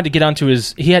he tried to get onto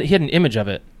his... He had an image of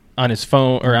it on his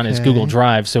phone or on his Okay. Google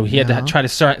Drive, so he had to try to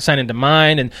sign into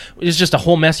mine, and it was just a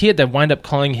whole mess. He had to wind up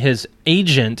calling his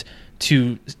agent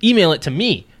to email it to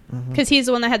me. Because he's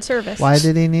the one that had service. Why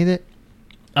did he need it?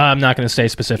 I'm not going to say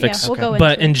specifics, Yeah, we'll go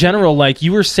but into in it. general, like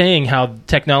you were saying how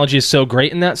technology is so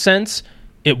great in that sense,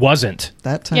 it wasn't.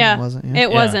 That time Yeah, it wasn't. it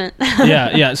wasn't.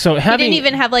 Yeah. So He having... didn't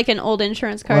even have like an old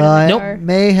insurance card Well, in the I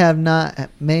car.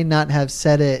 may not have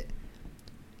said it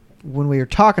when we were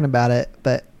talking about it,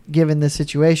 but given this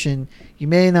situation, you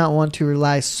may not want to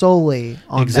rely solely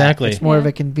on Exactly. that. It's more of Yeah.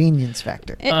 a convenience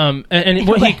factor. And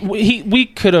what we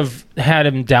could have had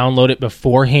him download it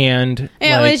beforehand.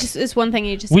 Yeah, like, it's one thing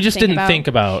you just we just didn't think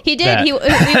about. He did. that. We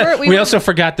We were, also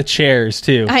forgot the chairs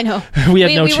too. I know. We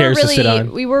had no chairs to sit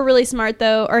on. We were really smart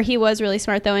though, or he was really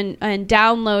smart though, and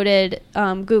downloaded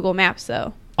Google Maps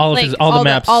though. All the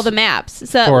maps. All the maps.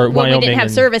 So for when we Wyoming didn't have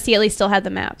and- service, he at least still had the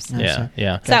maps. So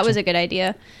Yeah. that was a good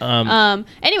idea. Um,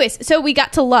 Anyways, so we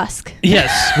got to Lusk.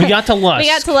 Yes, we got to Lusk. We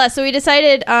got to Lusk. So we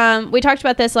decided, we talked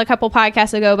about this a couple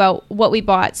podcasts ago about what we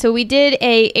bought. So we did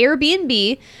a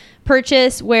Airbnb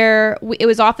purchase where it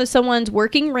was off of someone's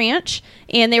working ranch,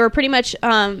 and they were pretty much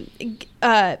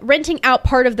renting out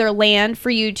part of their land for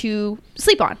you to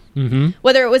sleep on. Mm-hmm.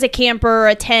 Whether it was a camper,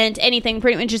 a tent, anything,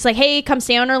 pretty much just like, hey, come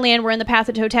stay on our land. We're in the path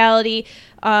of totality.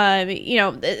 I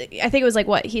think it was like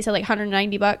what he said, like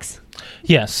 $190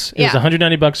 Yes, it was Yeah.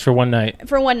 $190 for one night.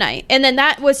 for one night, and then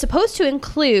that was supposed to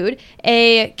include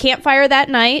a campfire that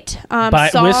night,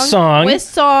 with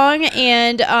song,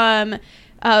 and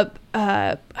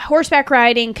horseback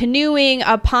riding, canoeing,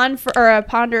 a pond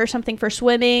or something for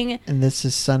swimming. And this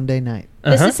is Sunday night.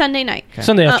 This Uh-huh. is Sunday night.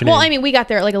 Sunday afternoon. Well, I mean, we got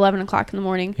there at like 11 o'clock in the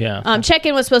morning. Yeah.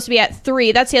 Check-in was supposed to be at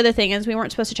 3. That's the other thing, is we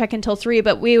weren't supposed to check in until 3,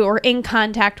 but we were in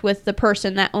contact with the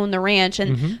person that owned the ranch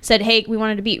and Mm-hmm. said, hey, we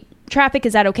wanted to beat traffic.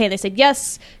 Is that okay? And they said,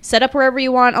 yes, set up wherever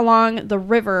you want along the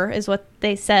river is what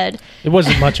they said. It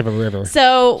wasn't much of a river.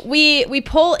 So we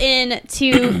pull in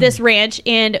to this ranch,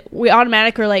 and we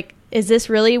automatically were like, is this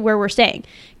really where we're staying?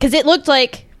 Because it looked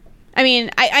like, I mean,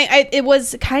 it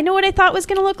was kind of what I thought it was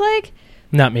going to look like.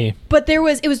 Not me. But it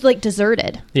was like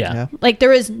deserted. Yeah. Like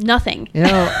there was nothing. You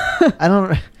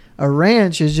know, a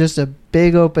ranch is just a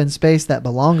big open space that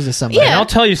belongs to somebody. Yeah. And I'll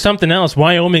tell you something else.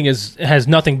 Wyoming has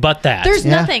nothing but that. There's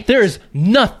Yeah. nothing. There is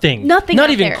nothing. Nothing Not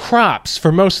out even there. crops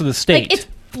for most of the state. Like it's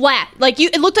flat. Like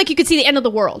it looked like you could see the end of the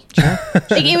world.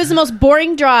 Like it was the most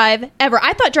boring drive ever.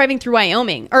 I thought driving through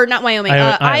Wyoming, or not Wyoming,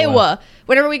 Iowa.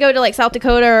 Whenever we go to like South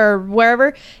Dakota or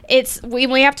wherever,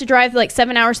 we have to drive like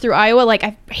 7 hours through Iowa. Like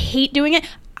I hate doing it.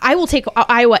 I will take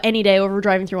Iowa any day over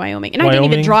driving through Wyoming, and I didn't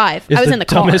even drive. is I was in the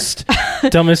car.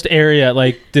 dumbest area.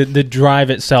 Like the drive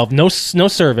itself, no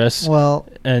service. Well,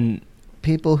 And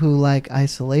people who like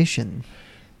isolation.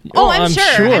 Oh, I'm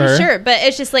sure, but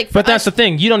it's just like. But that's the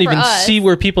thing. You don't even us. see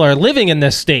where people are living in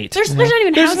this state. There's not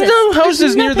even There's houses. no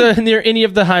houses There's near any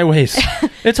of the highways.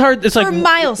 It's hard. It's For like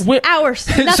miles, hours,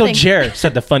 So nothing. Jared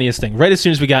said the funniest thing right as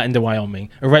soon as we got into Wyoming,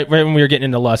 or right when we were getting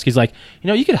into Lusk. He's like,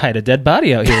 you could hide a dead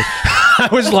body out here. I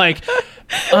was like,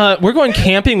 we're going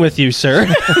camping with you, sir.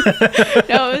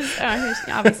 No, it was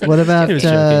obviously. What about He was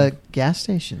joking. gas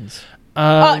stations?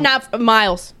 Not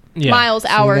miles. miles, So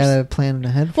hours. you gotta plan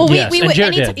ahead. Well, Yes, we and would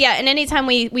Jared did. and anytime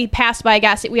we passed by a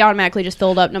gas, we automatically just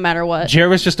filled up no matter what. Jared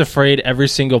was just afraid every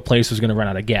single place was going to run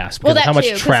out of gas because Well, of that how much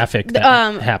too, 'cause traffic the,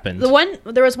 that happened.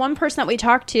 There was one person that we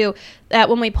talked to that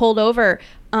when we pulled over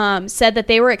said that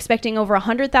they were expecting over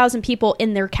 100,000 people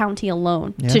in their county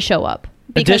alone Yeah. to show up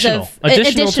because Additional. of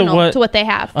Additional to what they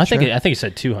have. I think Sure. he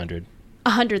said 200.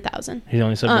 100,000. He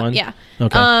only said one. Yeah.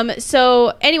 Okay.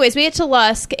 So, anyways, we get to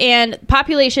Lusk and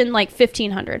population like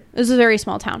 1,500. This is a very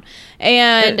small town,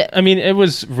 and I mean, it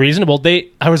was reasonable.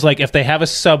 I was like, if they have a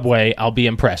Subway, I'll be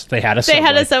impressed. They had a Subway. they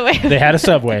had a Subway. They had a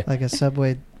Subway. Like a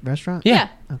Subway restaurant? Yeah.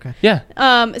 Okay. Yeah.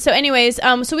 So anyways,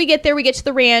 so we get there, we get to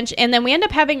the ranch, and then we end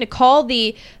up having to call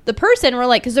the person. We're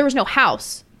like, because there was no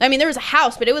house. I mean, there was a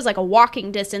house, but it was like a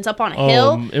walking distance up on a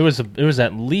hill. It was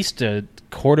at least a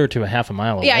quarter to a half a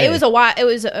mile away. Yeah, it was a while. It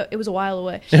was a while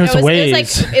away. It was a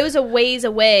ways. It was a ways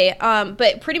away.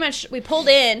 But pretty much we pulled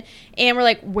in and we're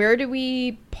like, where do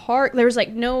we park? There was like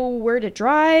nowhere to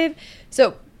drive.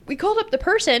 So we called up the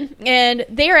person, and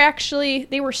they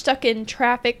were stuck in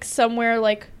traffic somewhere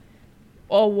like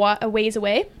a ways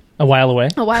away. A while away.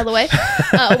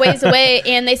 A ways away,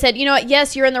 and they said, you know what,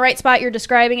 yes, you're in the right spot, you're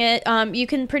describing it, you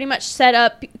can pretty much set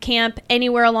up camp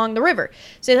anywhere along the river.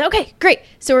 So they said, okay, great.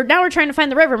 So we're trying to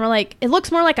find the river, and we're like, it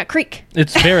looks more like a creek.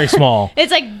 It's very small.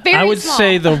 It's like very small. I would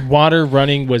say the water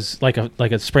running was like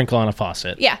a sprinkle on a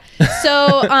faucet. Yeah.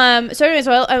 So anyways,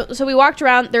 so we walked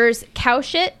around. There's cow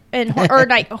shit and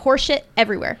horse shit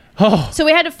everywhere. Oh, So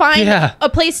we had to find Yeah. a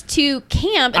place to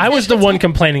camp. I was the one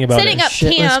complaining about setting it. up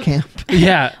Shitless camp.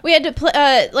 Yeah. We had to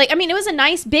it was a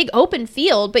nice big open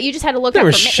field, but you just had to look There out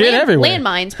was for shit everywhere.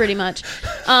 landmines pretty much.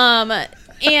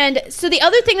 And so the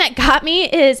other thing that got me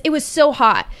is it was so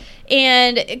hot.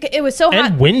 And it was so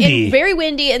hot And windy. and very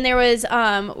windy. And there was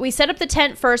we set up the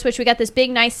tent first, which we got this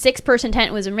big nice 6-person tent.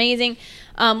 It was amazing.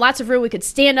 Lots of room. We could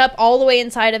stand up all the way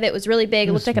inside of it. It was really big.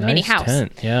 It looked like a mini Nice house.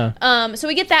 tent, yeah. So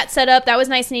we get that set up. That was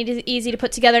nice and easy to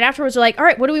put together. And afterwards, we're like, all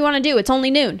right, what do we want to do? It's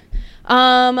only noon.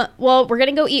 Well, we're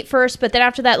gonna go eat first, but then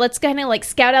after that, let's kind of like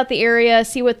scout out the area,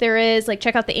 see what there is, like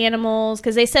check out the animals,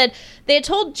 because they had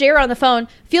told Jared on the phone,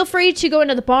 feel free to go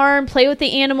into the barn, play with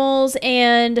the animals,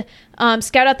 and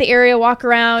scout out the area, walk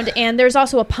around, and there's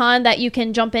also a pond that you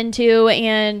can jump into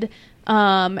and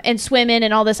swim in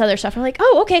and all this other stuff. I'm like,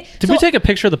 oh, okay. Did So we take a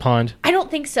picture of the pond? I don't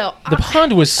think so. The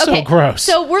pond was so gross.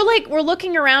 So we're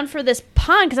looking around for this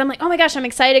pond because I'm like, oh my gosh, I'm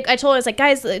excited. I told her, I was like,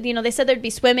 guys, they said there'd be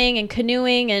swimming and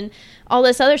canoeing and all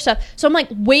this other stuff. So I'm like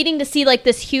waiting to see like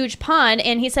this huge pond,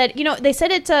 and he said, they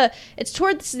said it's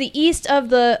towards the east of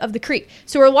the creek.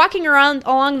 So we're walking around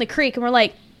along the creek, and we're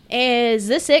like, is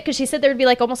this it? Because she said there would be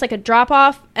like almost like a drop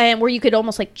off, and where you could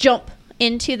almost like jump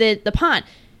into the pond.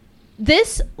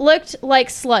 This looked like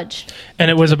sludge.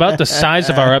 And it was about the size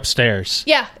of our upstairs.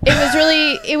 Yeah,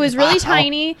 it was really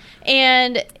tiny,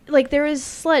 and like there was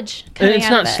sludge coming It's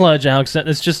out not of it. sludge, Alex.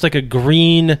 It's just like a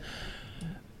green.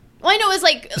 Well, I know it was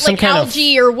like Some kind of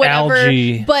algae or whatever,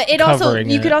 algae but it also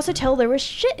covering you it. could also tell there was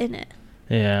shit in it.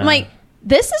 Yeah. I'm like,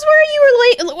 this is where you were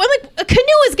late. I'm like, a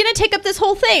canoe is gonna take up this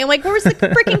whole thing. I'm like, where's the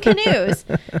freaking canoes?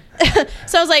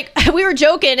 So I was like, we were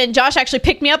joking, and Josh actually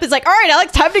picked me up. He's like, all right,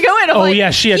 Alex, time to go in. I'm oh like, yeah,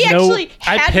 she had he no. actually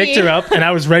I had picked me- her up and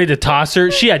I was ready to toss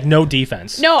her. She had no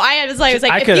defense. No, I was like,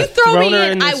 I if could you have throw thrown me her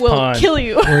in, in I this will pond. kill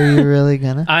you. Were you really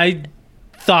gonna? I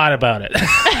thought about it,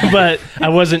 but I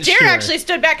wasn't Jared sure. actually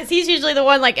stood back because he's usually the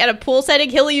one like at a pool setting.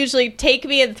 He'll usually take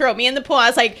me and throw me in the pool. I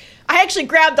was like, I actually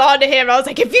grabbed onto him. I was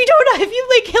like, if you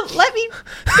let me,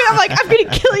 I'm like, I'm gonna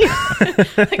kill you.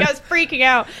 Like I was freaking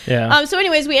out. Yeah. So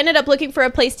anyways, we ended up looking for a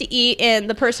place to eat, and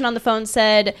the person on the phone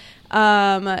said,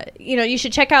 you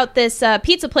should check out this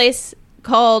pizza place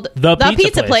called The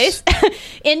Pizza Place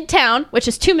in town, which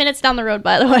is 2 minutes down the road,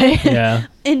 by the way. Yeah.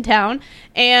 In town,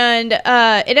 and it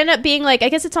ended up being like, I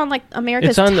guess it's on like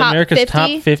America's It's on top America's 50.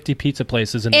 top 50 pizza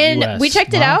places in the And U.S. we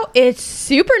checked it Wow. out. It's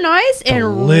super nice and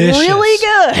Delicious.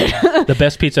 really good. The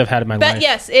best pizza I've had in my But life.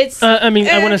 yes, it's. I mean,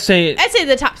 I want to say I'd say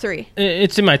the top 3.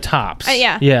 it's in my tops.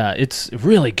 Yeah. Yeah, it's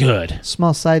really good.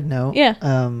 Small side note. Yeah.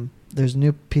 There's a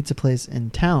new pizza place in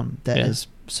town that is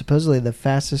supposedly the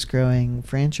fastest growing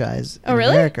franchise in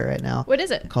really? America right now. What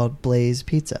is it? Called Blaze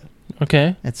Pizza.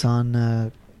 Okay. It's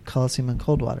on Coliseum and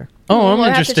Coldwater. Oh, I'm We'll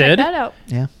have to interested. check that out.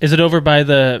 Yeah. Is it over by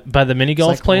the mini golf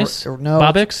like place? no,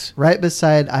 Bobix? right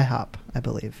beside IHOP, I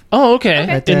believe. Oh, okay.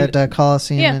 Okay. Right there In- at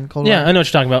Coliseum Yeah. and Coldwater. yeah, I know what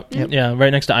you're talking about. Yep. Yeah, right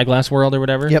next to Eyeglass World or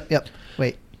whatever. Yep.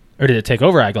 Wait. Or did it take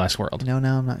over Eyeglass World? No,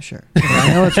 I'm not sure. But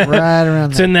I know it's right around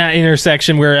It's there. in that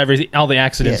intersection where all the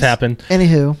accidents Yes. happen.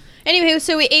 Anywho, Anyway,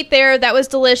 so we ate there. That was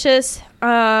delicious.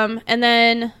 And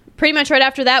then pretty much right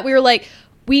after that, we were like,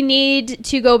 we need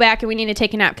to go back and we need to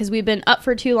take a nap because we've been up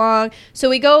for too long. So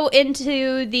we go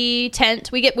into the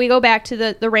tent. We go back to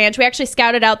the ranch. We actually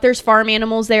scouted out. There's farm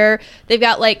animals there. They've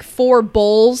got like 4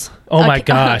 bulls. Oh my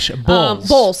gosh, bulls.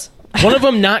 Bulls. One of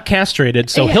them not castrated,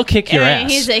 so he'll kick your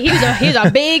ass. He's a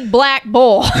big black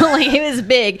bull. Like, he was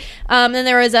big. Then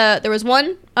there was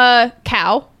one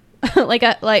cow,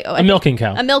 a milking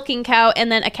cow. A milking cow, and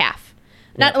then a calf.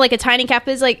 Not like a tiny calf,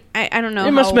 but it's like I don't know.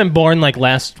 It must have been born like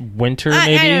last winter,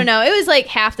 maybe. I don't know. It was like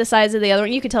half the size of the other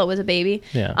one. You could tell it was a baby.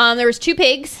 Yeah. There was 2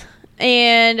 pigs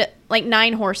and like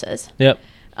 9 horses. Yep.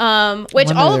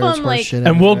 Which all of them like.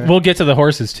 And we'll get to the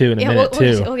horses too in a minute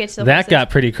too. We'll get to the that horses. got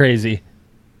pretty crazy.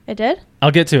 It did?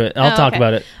 I'll get to it. I'll talk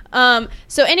about it.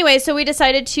 So anyway, so we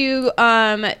decided to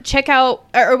check out,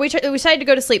 or we decided to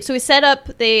go to sleep. So we set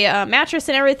up the mattress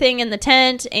and everything in the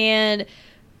tent and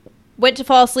went to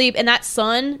fall asleep. And that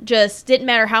sun just didn't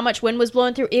matter how much wind was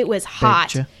blowing through. It was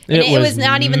hot. And it was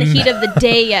not even the heat of the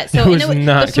day yet. So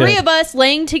the 3 of us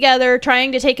laying together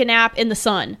trying to take a nap in the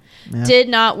sun. Yeah. Did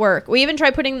not work. We even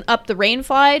tried putting up the rain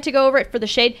fly to go over it for the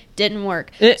shade. Didn't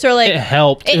work. It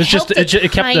helped. It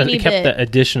kept the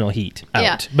additional heat out,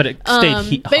 yeah. But it stayed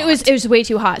hot. But it was way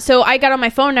too hot. So I got on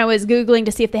my phone and I was Googling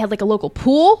to see if they had like a local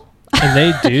pool. And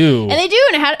they do. And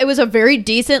it was a very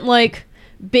decent like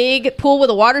big pool with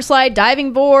a water slide,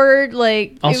 diving board.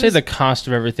 Like I'll say the cost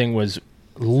of everything was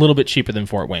a little bit cheaper than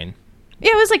Fort Wayne.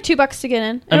 Yeah, it was like $2 to get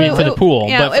in. I mean, for the pool,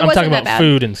 yeah, but I'm talking about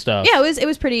food and stuff. Yeah, it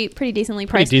was pretty decently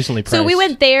priced. So we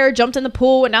went there, jumped in the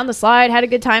pool, went down the slide, had a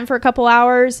good time for a couple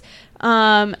hours,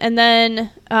 and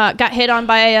then got hit on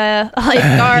by a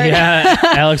lifeguard. Yeah,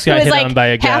 Alex got hit on by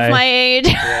a guy half my age.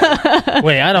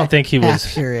 Wait, I don't think he was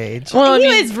half your age. Well,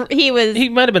 he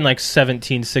might have been like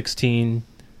 17, 16.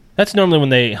 That's normally when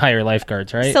they hire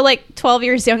lifeguards, right? So like 12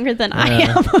 years younger than I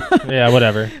am. Yeah,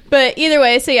 whatever. But either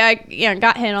way, so I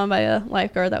got hit on by a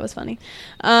lifeguard. That was funny.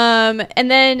 And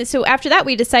then so after that,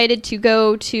 we decided to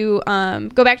go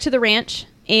back to the ranch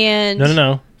and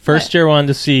no. First, Jared wanted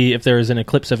to see if there was an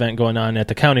eclipse event going on at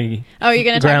the county. Oh, you're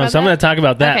going to talk about that? So I'm going to talk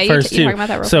about that first too. Talk about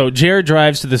that so Jared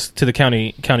drives to the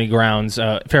county grounds,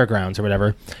 fairgrounds or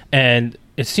whatever, and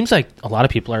it seems like a lot of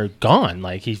people are gone.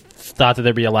 Like he thought that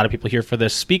there'd be a lot of people here for the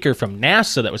speaker from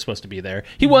NASA that was supposed to be there.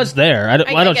 He was there. I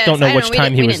don't know which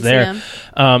time he was there.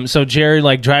 So Jerry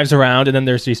like drives around, and then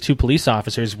there's these 2 police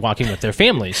officers walking with their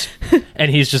families,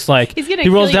 and he's just like he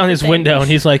rolls down his window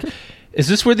and he's like, "Is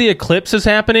this where the eclipse is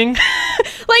happening?"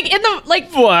 Like in the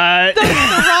what? The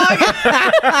wrong.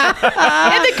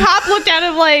 And the cop looked at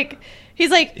him like. He's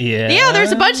like, yeah,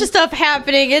 there's a bunch of stuff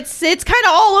happening. It's kind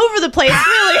of all over the place,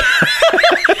 really.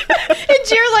 And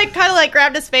Jared like kind of like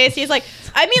grabbed his face. He's like,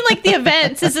 I mean, like the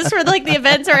events. Is this where like the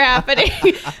events are happening?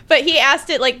 But he asked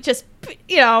it like just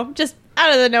just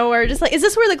out of the nowhere, just like, is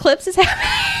this where the eclipse is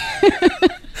happening?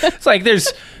 It's like there's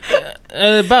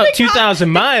about 2,000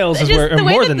 miles, or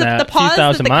more than that. The pause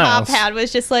that the cop had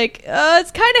was just like,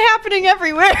 it's kind of happening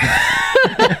everywhere.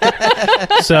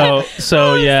 So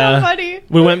yeah, so funny.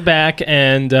 We went back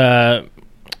and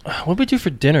what did we do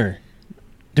for dinner?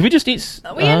 Did we just eat?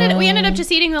 We ended up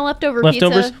just eating the leftovers.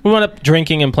 Pizza. We went up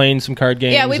drinking and playing some card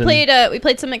games. Yeah, we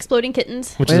played some Exploding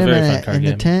Kittens, which is a very fun card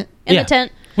game. In the tent. In the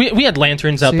tent. We had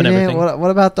lanterns up and everything. What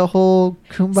about the whole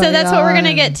kumbaya? So that's what we're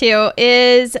gonna get to.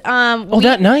 Is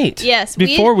that night? Yes,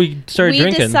 before we started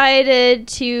drinking, we decided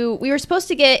to. We were supposed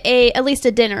to get at least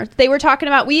a dinner. They were talking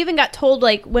about. We even got told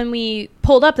like when we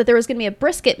pulled up that there was gonna be a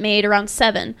brisket made around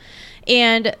 7.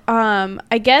 And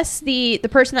I guess the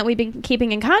person that we've been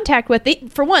keeping in contact with, they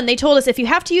told us if you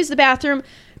have to use the bathroom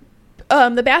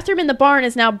in the barn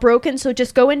is now broken, so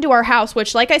just go into our house,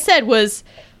 which, like I said, was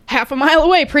half a mile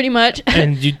away pretty much.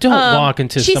 And you don't walk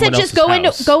into someone else's house.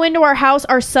 She said, go into our house.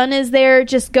 Our son is there.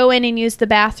 Just go in and use the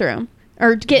bathroom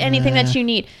or get anything that you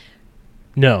need.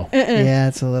 No. Yeah,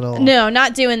 it's a little... No,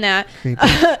 not doing that.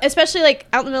 Especially like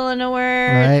out in the middle of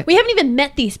nowhere. Right. We haven't even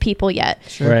met these people yet.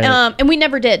 Sure. Right. And we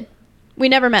never did. We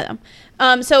never met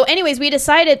them. So anyways, we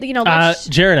decided,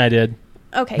 Jared and I did.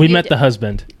 Okay. We met the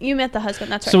husband. You met the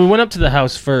husband, that's right. So we went up to the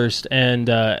house first, and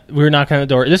we were knocking on the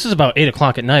door. This is about 8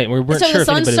 o'clock at night. We weren't sure if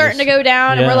the sun's starting to go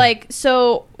down, and we're like,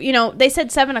 they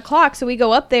said 7 o'clock, so we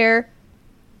go up there.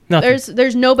 Nothing.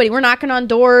 There's nobody. We're knocking on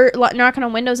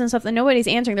windows and stuff, and nobody's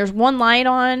answering. There's one light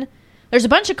on. There's a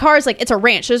bunch of cars, like, it's a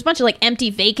ranch. There's a bunch of, like, empty,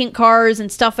 vacant cars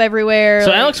and stuff everywhere.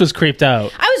 So Alex was creeped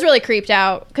out. I was really creeped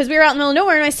out, because we were out in the middle of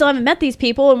nowhere, and I still haven't met these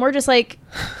people, and we're just like...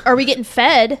 Are we getting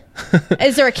fed?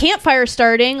 Is there a campfire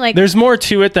starting? Like, There's more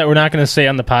to it that we're not going to say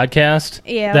on the podcast.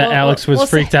 yeah, that Alex was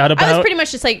freaked out about. I was pretty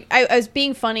much just like I was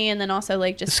being funny and then also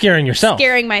like just Scaring yourself.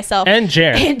 scaring myself And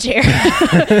Jared.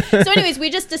 So anyways, we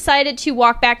just decided to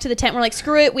walk back to the tent. We're like,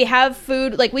 screw it, we have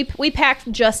food. Like we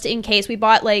packed just in case. We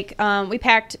bought like we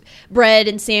packed bread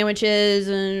and sandwiches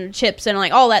and chips and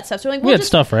like all that stuff. So we're like, We had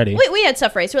stuff ready. We had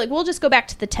stuff ready. So we're like, we'll just go back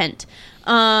to the tent.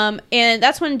 And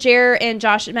that's when Jer and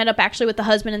Josh met up actually with the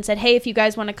husband and said, hey, if you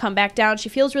guys want to come back down, she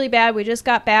feels really bad. We just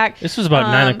got back. This was about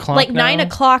 9 o'clock Like now? 9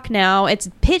 o'clock now. It's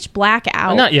pitch black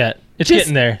out. Not yet. It's Just-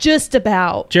 getting there. Just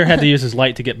about. Jared had to use his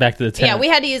light to get back to the tent. Yeah, we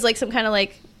had to use like some kind of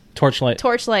like Torchlight.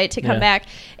 torchlight to come Yeah. back.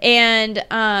 And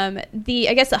I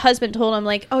guess the husband told him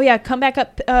like, oh yeah, come back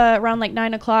up around like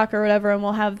 9 o'clock or whatever and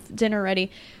we'll have dinner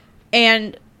ready.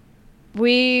 And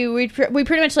we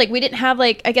pretty much like, we didn't have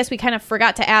like, I guess we kind of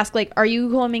forgot to ask like, are you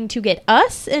coming to get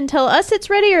us and tell us it's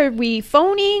ready, or are we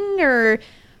phoning, or,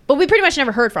 but we pretty much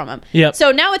never heard from him. Yep.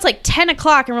 So now it's like 10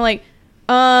 o'clock and we're like,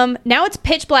 now it's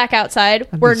pitch black outside.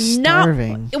 I'd be We're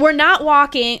starving. not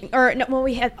walking, or no, well,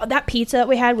 we had that pizza that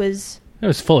we had was, It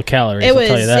was full of calories. it I'll was,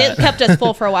 tell you that. it kept us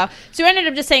full for a while. So we ended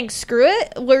up just saying, screw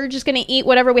it. We're just going to eat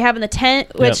whatever we have in the tent,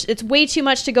 which Yep. it's way too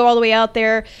much to go all the way out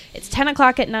there. It's 10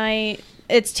 o'clock at night.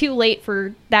 It's too late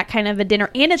for that kind of a dinner.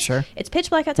 And it's Sure. it's pitch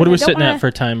black outside. What are we I don't sitting wanna- at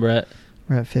for time, Brett?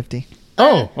 We're at 50.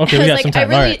 Oh, okay. I We was got like, some time. I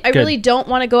really, All right, I good. really don't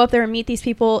want to go up there and meet these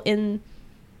people in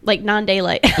like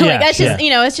non-daylight. Yeah, like that's just,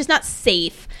 yeah. it's just not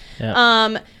safe.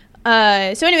 Yeah.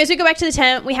 So anyways, we go back to the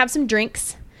tent. We have some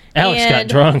drinks. Alex got And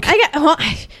drunk.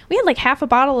 we had like half a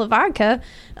bottle of vodka.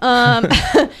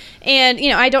 And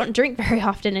I don't drink very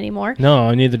often anymore.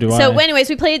 No, neither do I. So anyways,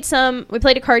 we played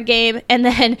a card game, and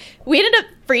then we ended up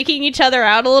freaking each other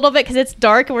out a little bit because it's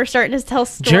dark and we're starting to tell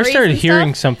stories. Jared started and hearing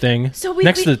stuff. something So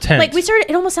next to the tent. Like we started,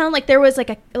 it almost sounded like there was like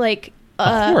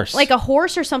A horse. like a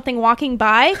horse or something walking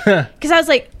by. Because I was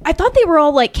like, I thought they were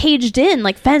all like caged in,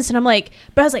 like fenced, and I'm like,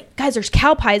 but I was like, guys, there's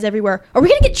cow pies everywhere. Are we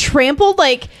gonna get trampled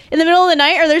like in the middle of the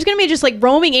night? Or there's gonna be just like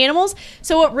roaming animals?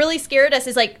 So what really scared us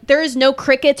is like there is no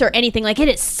crickets or anything. Like it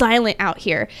is silent out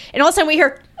here, and all of a sudden we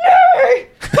hear.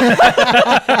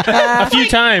 a few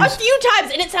times. A few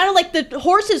times, and it sounded like the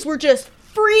horses were just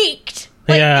freaked.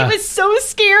 Like, Yeah. it was so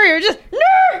scary. Or just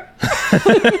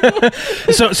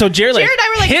So Jared like, Jared and I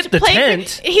were like hit the playing,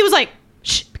 tent. and he was like,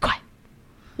 "Shh, be quiet."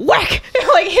 Whack!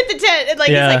 Like hit the tent, and like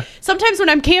Yeah. he's like, sometimes when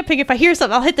I'm camping, if I hear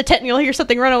something, I'll hit the tent, and you'll hear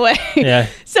something run away. Yeah.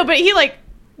 So, but he like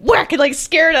whack and like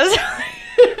scared us.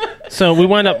 So we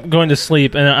wound up going to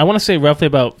sleep, and I want to say roughly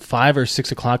about 5 or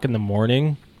 6 o'clock in the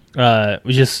morning.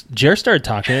 Jared started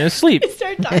talking in his sleep. He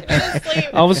started talking in his sleep.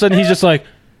 All of a sudden, he's just like,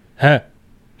 "Hey,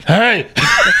 hey!"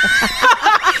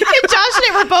 And Josh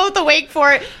and I were both awake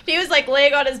for it. He was like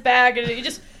laying on his back, and he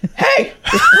just, hey,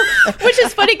 which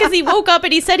is funny because he woke up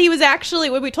and he said he was actually,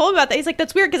 when we told him about that, he's like,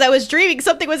 that's weird because I was dreaming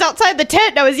something was outside the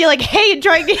tent and I was yelling, hey, and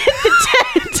trying to hit the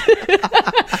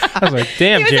tent. I was like,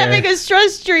 "Damn, He was Jared." having a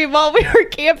stress dream while we were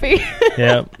camping.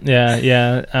 Yeah.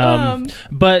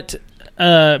 But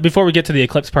before we get to the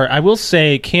eclipse part, I will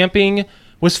say camping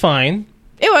was fine.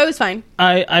 It was fine.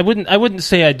 I wouldn't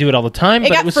say I do it all the time, It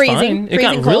but got it was freezing. fine. It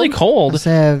got Freezing really cold.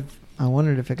 cold. I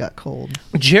wondered if it got cold.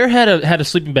 Jared had a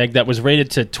sleeping bag that was rated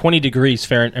to 20 degrees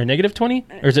Fahrenheit, or negative 20,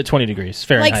 or is it 20 degrees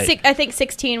Fahrenheit? Like I think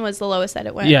 16 was the lowest that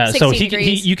it went. Yeah, so 16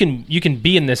 degrees. you can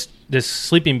be in this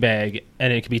sleeping bag,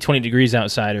 and it could be 20 degrees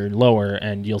outside or lower,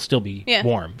 and you'll still be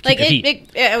warm. Keep Like your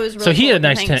heat. it was really So he cool had a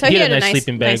nice thing. tent. So He had a nice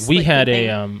sleeping bag. nice We had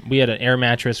sleeping thing. we had an air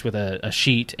mattress with a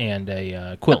sheet and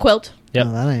a quilt. A quilt. Yep.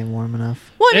 Oh, that ain't warm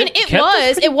enough. Well, I mean, It it kept us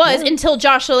was pretty warm. until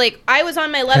Josh. So, like, I was on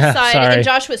my left side, Sorry. and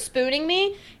Josh was spooning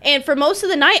me. And for most of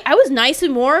the night, I was nice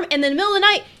and warm. And then in the middle of the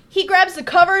night, he grabs the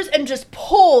covers and just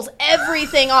pulls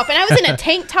everything off. And I was in a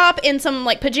tank top and some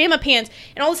like pajama pants,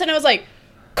 and all of a sudden I was like,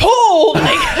 cold.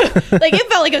 Like it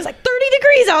felt like it was like 30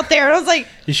 degrees out there. And I was like,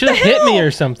 You should have "The hit me hell?"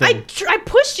 or something. I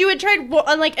pushed you and tried,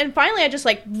 and finally I just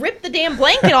like ripped the damn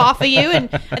blanket off of you. And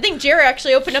I think Jared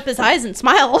actually opened up his eyes and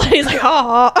smiled. He's like,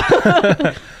 oh.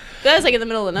 That was like in the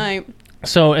middle of the night.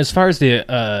 So as far as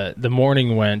the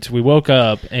morning went, we woke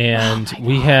up and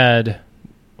we had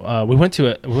we went to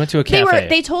a cafe.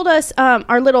 They told us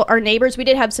our neighbors. We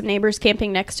did have some neighbors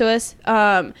camping next to us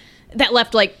that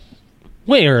left like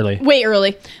way early. way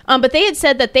early. But they had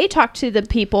said that they talked to the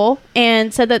people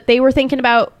and said that they were thinking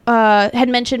about had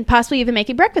mentioned possibly even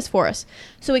making breakfast for us.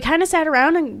 So we kind of sat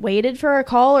around and waited for a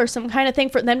call or some kind of thing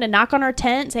for them to knock on our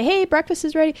tent and say, "Hey, breakfast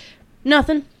is ready."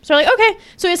 Nothing. So we're like, okay.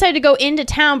 So we decided to go into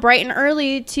town bright and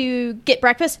early to get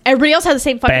breakfast. Everybody else had the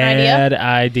same fucking Bad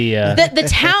idea. The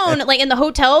town, like in the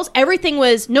hotels, everything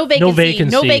was no vacancy.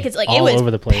 No vacancy. Like all it was over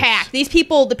the place. packed. The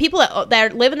people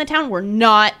that live in the town were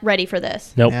not ready for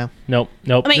this. Nope. Yeah. Nope.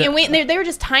 I mean, and they were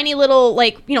just tiny little,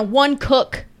 like, one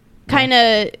cook kind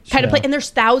of place. And there's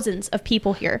thousands of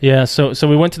people here. Yeah. So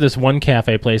we went to this one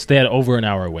cafe place. They had over an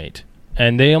hour wait.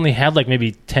 And they only had like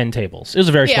maybe 10 tables. It was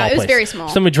a very small place. Yeah, it was very small.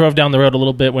 So then we drove down the road a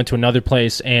little bit, went to another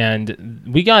place, and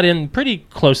we got in pretty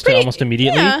close to almost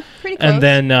immediately. Yeah, pretty close. And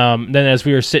then as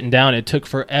we were sitting down, it took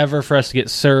forever for us to get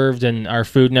served and our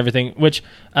food and everything, which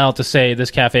I'll have to say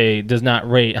this cafe does not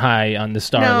rate high on the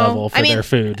star level for their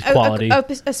food quality.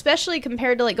 Especially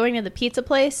compared to like going to the pizza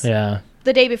place Yeah.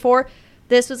 the day before.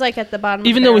 This was like at the bottom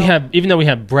Even of the though barrel. we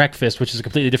had breakfast, which is a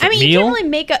completely different meal.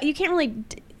 You can't really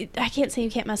I can't say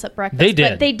you can't mess up breakfast. They did.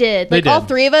 But they did. Like, all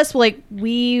three of us,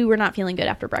 we were not feeling good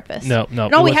after breakfast. No.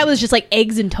 And all we had was just, like,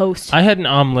 eggs and toast. I had an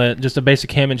omelet, just a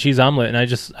basic ham and cheese omelet, and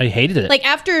I hated it. Like,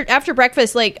 after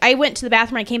breakfast, like, I went to the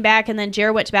bathroom, I came back, and then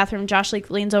Jared went to the bathroom, and Josh,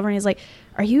 like, leans over, and he's like,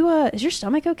 are you, is your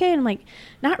stomach okay? And I'm like,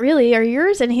 not really. Are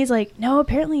yours? And he's like, no,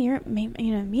 apparently me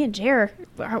and Jared,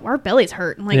 our bellies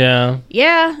hurt. I'm like, yeah.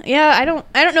 I don't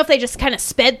know if they just kind of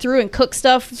sped through and cooked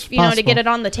stuff, to get it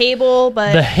on the table,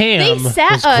 but the ham they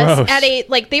sat was us gross.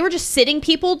 at they were just sitting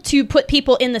people to put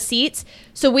people in the seats.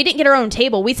 So we didn't get our own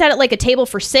table. We sat at like a table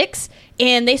for 6,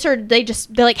 and they're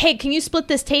like, hey, can you split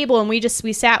this table? And we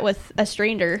sat with a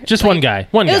stranger. Just like, one guy.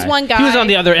 It was one guy. He was on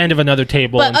the other end of another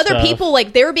table. But other people,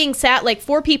 like, they were being sat, like,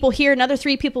 4 people here, another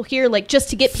 3 people here, like, just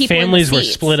to get people Families in the were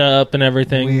seats. split up and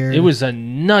everything. Weird. It was a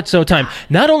nutso time.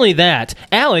 Not only that,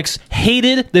 Alex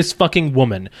hated this fucking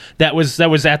woman that was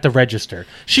at the register.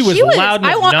 She was loud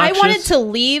and obnoxious. I wanted to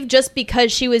leave just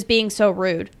because she was being so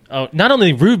rude. Oh, not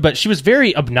only rude, but she was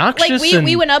very obnoxious. Like,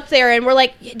 we went up there and we're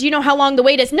like, do you know how long the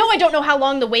wait is? No, I don't know how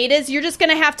long the wait is. You're just going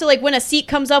to have to, like, when a seat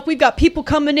comes up, we've got people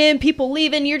coming in, people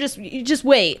leaving. You just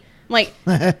wait. I'm like,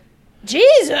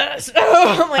 Jesus.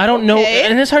 I'm like, I don't know. okay.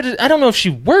 And it's hard to, I don't know if she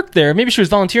worked there. Maybe she was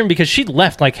volunteering because she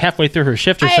left like halfway through her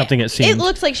shift or something, it seemed. It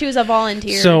looks like she was a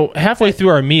volunteer. So halfway through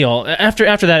our meal, after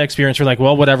that experience, we're like,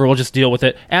 well, whatever, we'll just deal with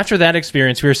it. After that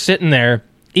experience, we were sitting there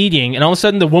eating, and all of a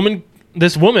sudden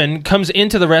this woman comes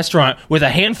into the restaurant with a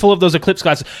handful of those Eclipse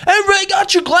glasses. Everybody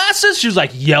got your glasses? She was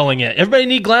like yelling it. Everybody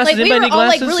need glasses? Like, we Everybody were need all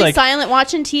glasses? like really silent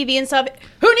watching TV and stuff.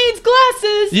 Who needs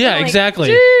glasses? Yeah, I'm like, exactly.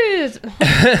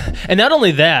 Jeez. And not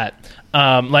only that,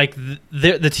 like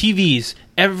the TVs,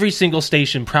 every single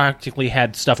station practically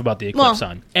had stuff about the Eclipse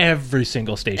on. Every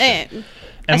single station.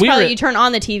 That's probably you turn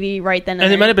on the TV right then.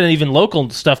 And it might have been even local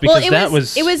stuff because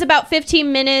it was about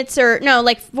 15 minutes or no,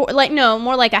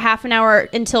 more like a half an hour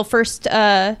until first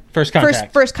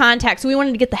contact. So we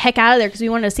wanted to get the heck out of there because we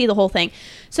wanted to see the whole thing.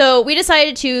 So we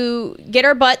decided to get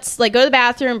our butts, like, go to the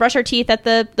bathroom, brush our teeth at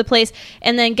the place,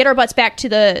 and then get our butts back to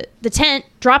the tent,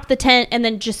 drop the tent, and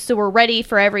then just so we're ready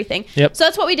for everything. Yep. So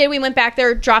that's what we did. We went back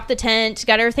there, dropped the tent,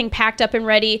 got everything packed up and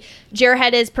ready. Jared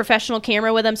had his professional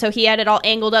camera with him, so he had it all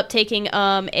angled up, taking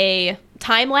a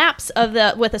time lapse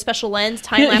with a special lens.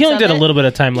 He only did a little bit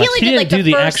of time lapse. He didn't do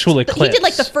the actual eclipse. He did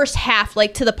like the first half,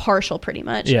 like to the partial, pretty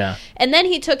much. Yeah. And then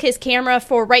he took his camera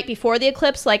for right before the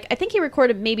eclipse. Like, I think he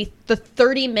recorded maybe the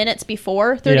 30 minutes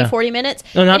before, 40 minutes.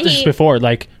 No, not just before,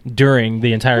 like during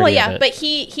the entirety of it. Well, yeah, but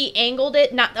he angled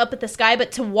it not up at the sky,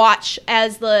 but to watch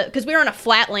because we were on a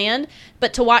flat land,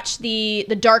 but to watch the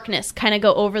darkness kind of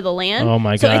go over the land. Oh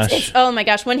my gosh! It's oh my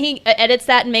gosh! When he edits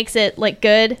that and makes it like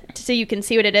good, so you can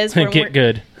see what it is. Get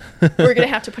good. We're gonna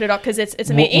have to put it up because it's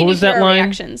amazing. What was that line?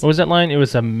 Reactions. What was that line? It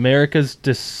was America's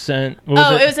Descent. It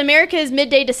was America's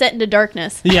Midday Descent into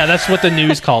Darkness. Yeah, that's what the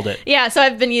news called it. Yeah, so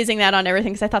I've been using that on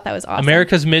everything because I thought that was awesome.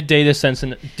 America's Midday Descent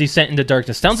into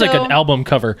Darkness. Sounds like an album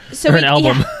cover or an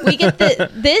album. Yeah, we get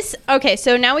this. Okay,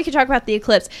 so now we can talk about the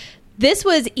eclipse. This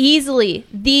was easily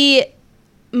the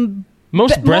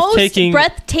most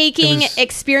breathtaking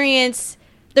experience.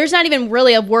 There's not even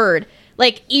really a word.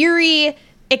 Like, eerie,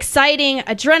 exciting,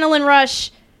 adrenaline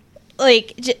rush,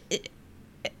 like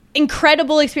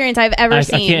incredible experience I've ever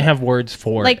seen. I can't have words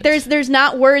for like it. There's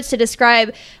not words to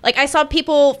describe. Like, I saw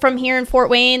people from here in Fort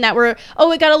Wayne that were,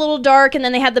 it got a little dark, and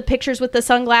then they had the pictures with the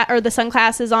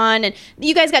sunglasses on, and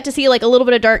you guys got to see like a little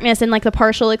bit of darkness and like the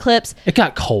partial eclipse. It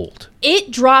got cold.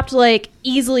 It dropped like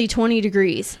easily 20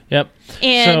 degrees. Yep.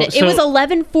 And it was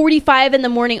 11:45 in the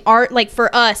morning, like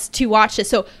for us to watch this.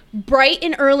 So bright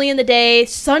and early in the day,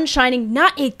 sun shining,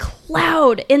 not a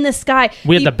cloud in the sky.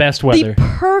 We had the best weather. The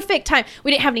perfect time.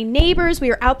 We didn't have any neighbors. We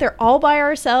were out there all by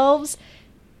ourselves.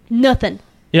 Nothing.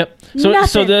 Yep. So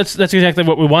Nothing. that's exactly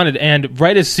what we wanted. And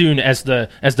right as soon as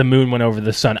the moon went over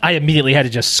the sun, I immediately had to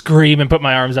just scream and put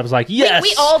my arms up. I was like, yes.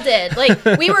 We all did. Like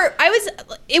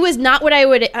it was not what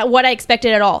I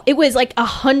expected at all. It was like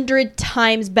 100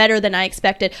 times better than I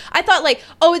expected. I thought like,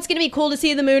 oh, it's going to be cool to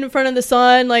see the moon in front of the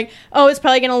sun. Like, oh, it's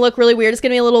probably going to look really weird. It's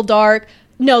going to be a little dark.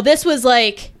 No, this was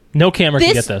like... No camera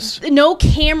can get this. No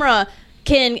camera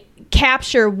can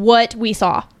capture what we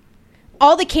saw.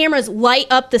 All the cameras light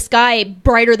up the sky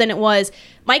brighter than it was.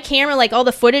 My camera, like all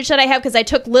the footage that I have, because I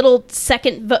took little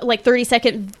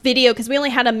 30-second video, because we only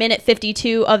had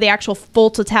 1:52 of the actual full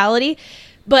totality.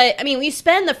 But, I mean, we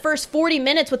spend the first 40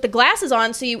 minutes with the glasses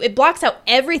on, so it blocks out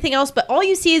everything else, but all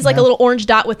you see is like a little orange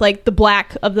dot with like the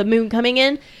black of the moon coming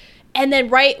in. And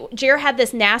then Jer had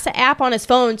this NASA app on his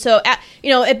phone, so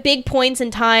at big points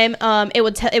in time, it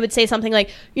would say something like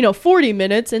 40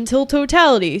 minutes until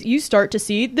totality. You start to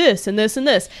see this and this and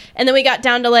this, and then we got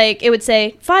down to like it would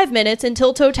say 5 minutes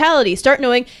until totality. Start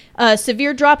knowing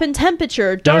severe drop in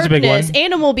temperature, darkness,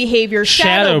 animal behavior,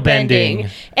 shadow bending,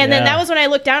 and then that was when I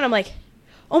looked down. I'm like,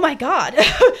 oh my God.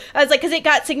 I was like, because it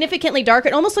got significantly darker.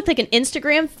 It almost looked like an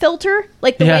Instagram filter,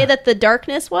 like the way that the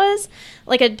darkness was,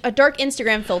 like a dark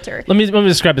Instagram filter. Let me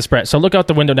describe this, Brett. So look out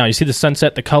the window now. You see the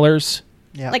sunset, the colors?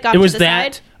 Yeah. Like off It was to the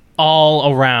that side.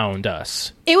 all around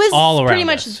us. It was all around pretty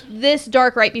much us. this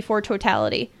dark right before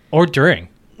totality. Or during.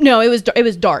 No, it was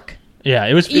dark. Yeah,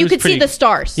 it was. You was could pretty, see the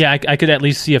stars. Yeah, I could at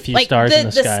least see a few Like stars in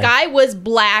the sky. The sky was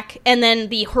black, and then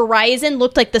the horizon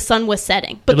looked like the sun was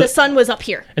setting, but the sun was up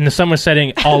here. And the sun was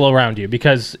setting all around you,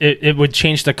 because it would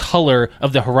change the color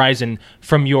of the horizon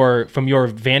from your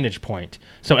vantage point.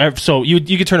 So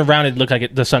you could turn around and look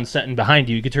like the sun's setting behind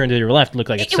you. You could turn to your left and look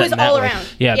like it's It setting was that all way. around.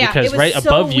 Yeah, Yeah, because it was right so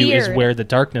above you is weird. where the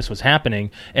darkness was happening,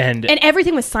 and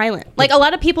everything was silent. Like a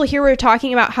lot of people here were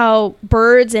talking about how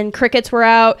birds and crickets were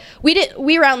out. We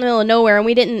were out in the middle of nowhere, and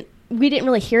we didn't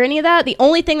really hear any of that. The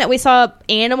only thing that we saw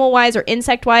animal wise or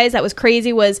insect wise that was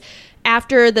crazy was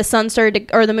after the sun started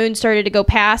or the moon started to go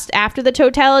past after the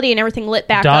totality and everything lit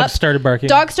back up. dogs started barking.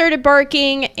 Dogs started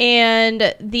barking,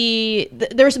 and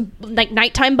there's like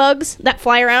nighttime bugs that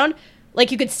fly around. Like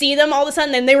you could see them all of a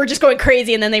sudden, and they were just going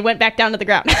crazy, and then they went back down to the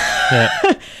ground. Yeah.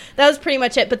 That was pretty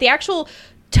much it. But the actual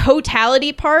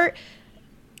totality part,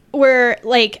 where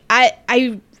like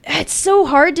it's so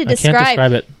hard to describe. I can't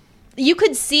describe it. You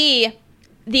could see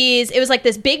these. It was like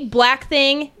this big black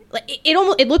thing. Like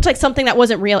it looked like something that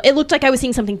wasn't real. It looked like I was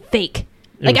seeing something fake.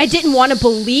 Like I didn't want to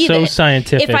believe it. So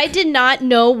scientific. If I did not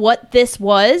know what this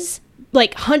was,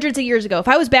 like hundreds of years ago, if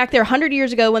I was back there 100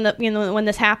 years ago when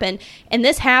this happened, and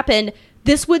this happened,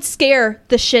 this would scare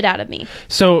the shit out of me.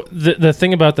 So the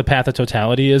thing about the path of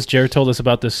totality is, Jared told us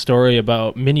about this story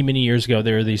about many years ago.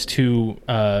 There were these two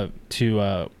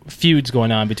feuds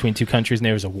going on between two countries, and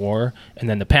there was a war. And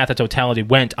then the path of totality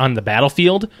went on the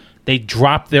battlefield. They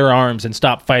dropped their arms and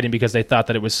stopped fighting because they thought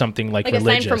that it was something like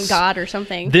religious. A sign from God or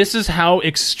something. This is how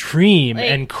extreme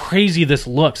and crazy this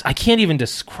looks. I can't even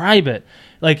describe it.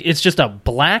 Like, it's just a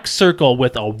black circle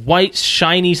with a white,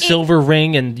 shiny silver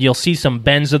ring, and you'll see some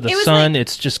bends of the sun.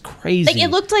 It's just crazy. Like, it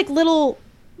looked like little,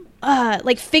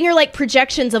 like finger-like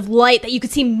projections of light that you could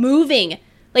see moving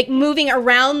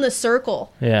around the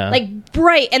circle. Yeah. Like,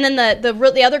 bright. And then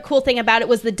the other cool thing about it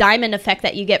was the diamond effect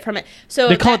that you get from it. So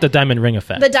they call it the diamond ring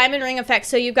effect. The diamond ring effect.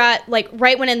 So you've got, like,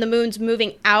 right when the moon's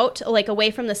moving out, like,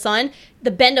 away from the sun,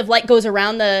 the bend of light goes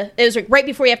around it was like right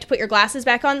before you have to put your glasses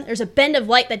back on. There's a bend of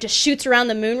light that just shoots around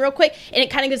the moon real quick, and it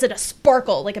kind of gives it a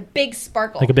sparkle, like a big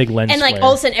sparkle. Like a big lens And, like, flare.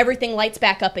 all of a sudden, everything lights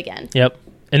back up again. Yep.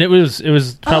 And it was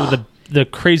probably the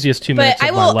craziest 2 minutes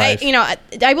of my life.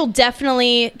 I will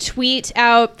definitely tweet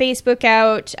out, Facebook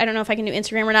out. I don't know if I can do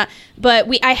Instagram or not, but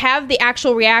I have the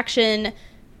actual reaction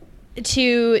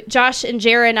to Josh and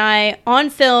Jared and I on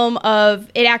film of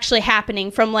it actually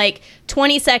happening from like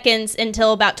 20 seconds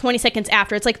until about 20 seconds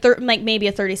after. It's like maybe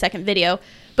a 30-second video,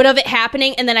 but of it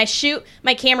happening, and then I shoot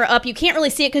my camera up. You can't really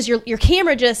see it because your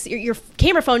camera your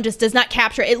camera phone just does not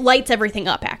capture it. It lights everything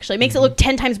up, actually. It makes it look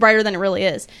 10 times brighter than it really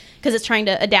is because it's trying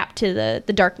to adapt to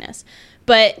the darkness.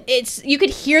 But you could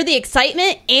hear the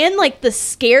excitement and like the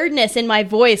scaredness in my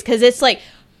voice, because it's like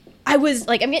I was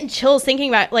like, I'm getting chills thinking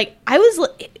about it. Like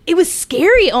it was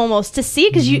scary almost to see,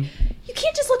 because you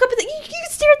can't just look up at you can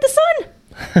stare at the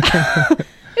sun.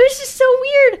 It was just so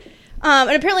weird.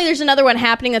 And apparently there's another one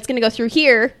happening that's going to go through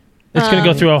here. It's going to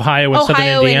go through Ohio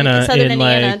and Southern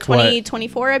Indiana in like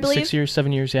 2024, I believe. 6 years,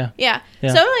 7 years, yeah. Yeah.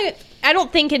 So I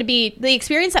don't think it'd be the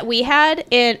experience that we had out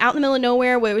in the middle of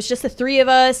nowhere, where it was just the three of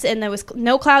us and there was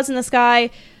no clouds in the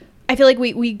sky. I feel like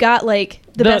we got like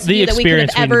the best view that we could have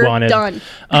ever done.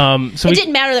 So it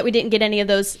didn't matter that we didn't get any of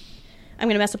those. I'm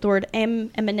going to mess up the word.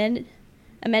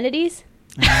 Amenities.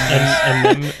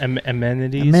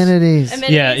 Amenities.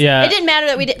 Yeah. It didn't matter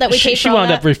that we paid She for all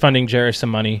wound that. up refunding Jared some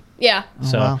money. Yeah.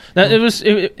 So wow.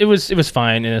 it was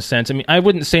fine in a sense. I mean, I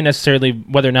wouldn't say necessarily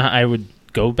whether or not I would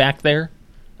go back there.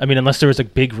 I mean, unless there was a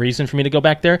big reason for me to go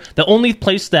back there. The only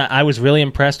place that I was really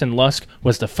impressed in Lusk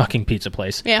was the fucking pizza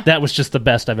place. Yeah. That was just the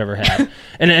best I've ever had.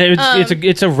 And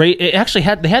it's a rate. It actually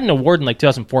they had an award in like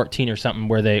 2014 or something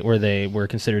where they were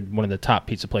considered one of the top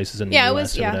pizza places in the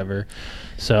US or whatever.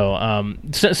 So,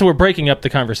 so we're breaking up the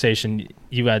conversation.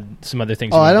 You had some other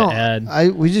things you wanted to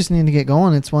add. We just need to get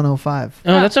going. It's 1:05.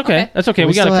 Oh, that's okay. That's okay.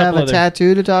 We got still a have couple a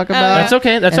tattoo to talk about. That's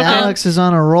okay. That's and okay. Alex is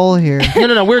on a roll here.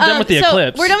 No. We're done with the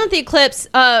eclipse. We're done with the eclipse.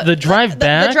 The drive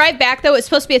back. The drive back, though, it's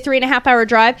supposed to be a 3.5 hour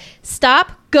drive.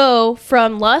 Stop, go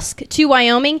from Lusk to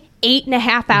Wyoming,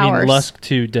 8.5 hours. I mean Lusk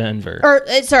to Denver. Or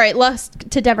Lusk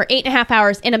to Denver, 8.5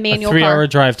 hours in a manual a 3 car. hour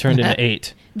drive turned into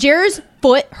 8. Jared's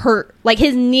foot hurt, like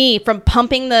his knee from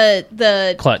pumping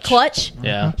the clutch.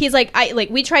 Yeah. He's like,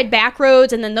 we tried back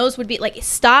roads, and then those would be like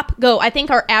stop, go. I think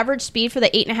our average speed for the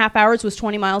 8.5 hours was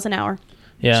 20 miles an hour.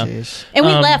 Yeah. Jeez. And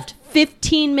we left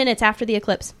 15 minutes after the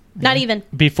eclipse. Not even.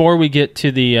 Before we get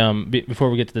to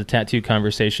the tattoo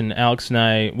conversation, Alex and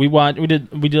I we did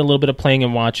a little bit of playing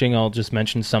and watching. I'll just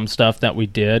mention some stuff that we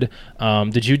did.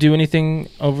 Did you do anything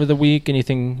over the week?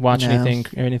 Watch anything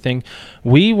or anything?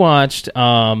 We watched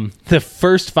the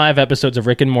first 5 episodes of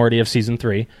Rick and Morty of season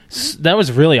 3. That was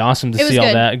really awesome to see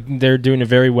all that. They're doing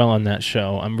very well on that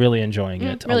show. I'm really enjoying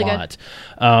it really a lot.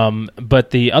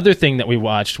 But the other thing that we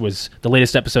watched was the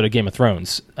latest episode of Game of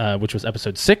Thrones, which was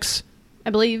episode 6. I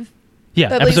believe.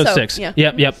 Yeah, episode 6. Yeah.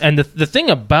 Yep. And the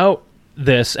thing about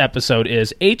this episode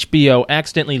is HBO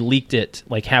accidentally leaked it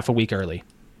like half a week early.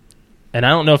 And I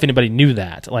don't know if anybody knew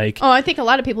that. I think a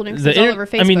lot of people knew because it's all over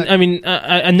Facebook. I mean,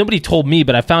 nobody told me,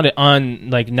 but I found it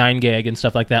on like 9gag and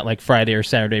stuff like that, like Friday or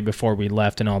Saturday before we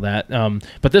left and all that.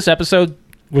 But this episode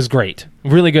was great.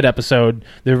 Really good episode.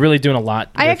 They're really doing a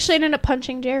lot. I actually ended up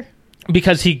punching Jer.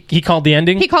 Because he called the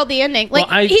ending? He called the ending.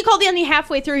 He called the ending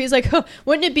halfway through. He's like,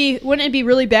 wouldn't it be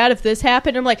really bad if this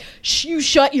happened? I'm like, you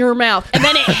shut your mouth. And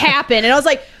then it happened. And I was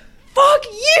like, fuck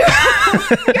you.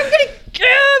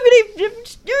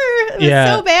 It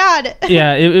was so bad.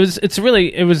 Yeah,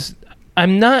 it was,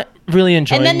 I'm not really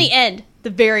enjoying. And then the end. The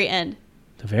very end.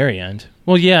 The very end.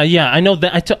 Well, yeah. I know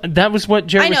that. That was what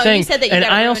Jared was saying. You said that and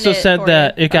I also said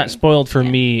that it got spoiled for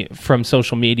me from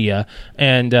social media.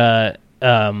 And,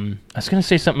 I was going to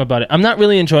say something about it. I'm not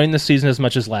really enjoying this season as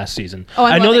much as last season.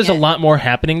 I know there's a lot more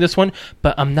happening this one,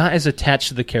 but I'm not as attached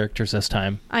to the characters this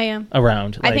time. I am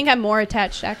around. I think I'm more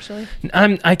attached, actually.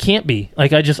 I can't be.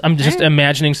 I'm just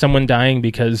imagining someone dying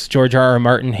because George R.R.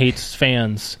 Martin hates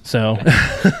fans. So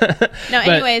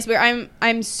anyways,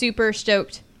 I'm super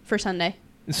stoked for Sunday.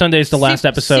 Sunday's the last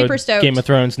episode, super stoked. Game of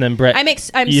Thrones, and then Brett, I'm you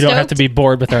stoked. don't have to be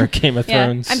bored with our Game of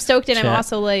Thrones. I'm stoked, and chat. I'm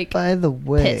also like, by the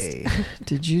way, pissed.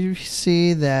 Did you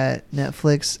see that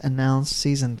Netflix announced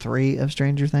season 3 of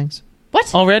Stranger Things?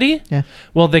 What? Already? Yeah.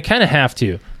 Well, they kind of have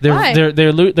to. Why?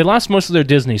 They lost most of their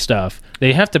Disney stuff.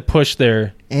 They have to push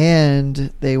their.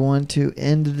 And they want to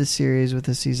end the series with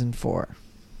a season 4.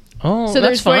 Oh, so that's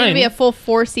there's fine. going to be a full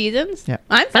 4 seasons? Yeah.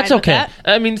 I'm fine That's with okay. that.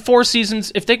 I mean, 4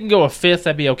 seasons. If they can go a 5th,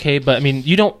 that'd be okay. But I mean,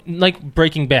 you don't like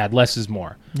Breaking Bad. Less is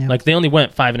more. Yeah. Like they only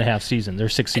went 5.5 seasons.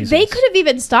 There's 6 seasons. They could have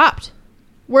even stopped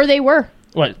where they were.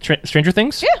 What? Stranger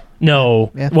Things? Yeah.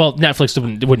 No. Yeah. Well, Netflix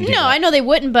wouldn't do No, that. I know they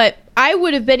wouldn't, but I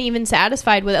would have been even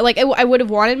satisfied with it. Like I would have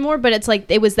wanted more, but it's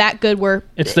like it was that good where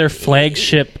It's their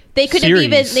flagship. they could have series.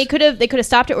 even they could have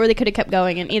stopped it or they could have kept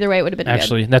going, and either way it would have been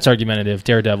Actually, that's argumentative.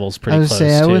 Daredevil's pretty I would close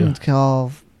say I too. wouldn't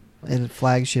call it a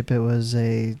flagship. It was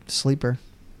a sleeper.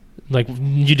 Like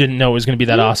you didn't know it was going to be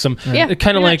that awesome. Yeah,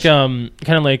 kind of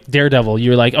pretty like Daredevil.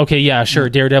 You're like, okay, yeah, sure,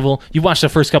 Daredevil. You watch the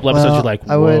first couple episodes, you're like,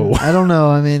 whoa. I don't know.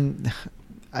 I mean,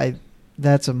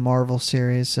 that's a Marvel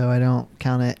series, so I don't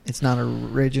count it. It's not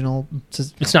original.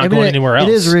 It's not going anywhere else.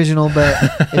 It is original, but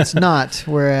it's not.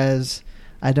 Whereas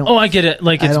I don't. Oh, I get it.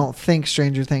 Like I don't think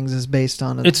Stranger Things is based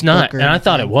on. It's not, book or and I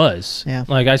thought it anything. was. Yeah.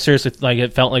 Like I seriously like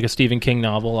it felt like a Stephen King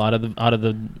novel out of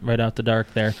the right out the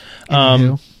dark there.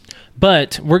 Anywho.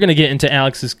 But we're going to get into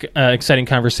Alex's exciting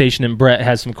conversation, and Brett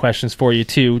has some questions for you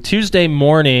too. Tuesday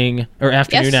morning or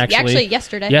afternoon, actually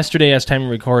yesterday. Yesterday, as time of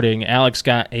recording, Alex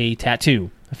got a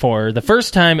tattoo for the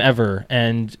first time ever,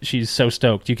 and she's so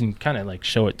stoked. You can kind of like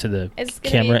show it to the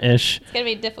camera-ish. It's gonna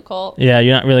be difficult. Yeah,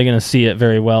 you're not really going to see it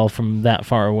very well from that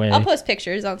far away. I'll post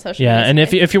pictures on social Yeah, media. and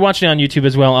if you're watching on YouTube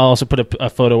as well, I'll also put a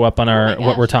photo up on our my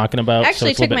what gosh. we're talking about. I actually so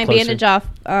it's a took little my bit closer. bandage off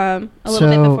a little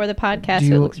bit before the podcast,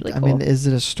 so it looks really cool. I mean, is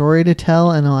it a story to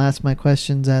tell, and I'll ask my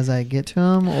questions as I get to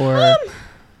them, or? I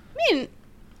mean,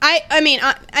 I mean,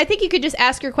 I think you could just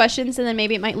ask your questions, and then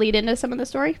maybe it might lead into some of the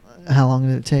story. How long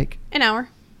did it take? An hour.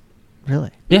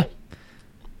 Really? Yeah.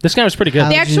 This guy was pretty good. How-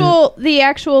 The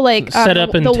actual like Set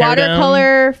up and the tear down?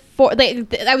 watercolor for.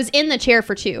 I was in the chair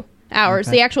for 2 hours.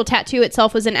 Okay. The actual tattoo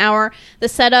itself was an hour. The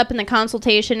setup and the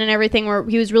consultation and everything, where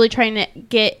he was really trying to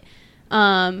get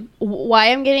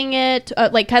why I'm getting it,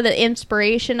 like kind of the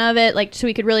inspiration of it, like so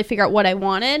we could really figure out what I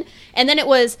wanted. And then it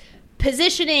was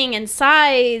positioning and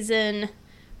size and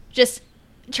just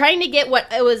trying to get what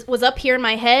it was up here in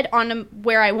my head on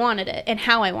where I wanted it and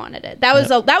how I wanted it. That was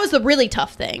that was the really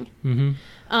tough thing.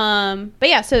 Mm-hmm. But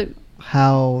yeah, so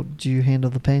How do you handle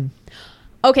the pain?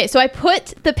 okay, so I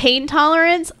put the pain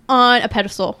tolerance on a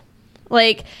pedestal.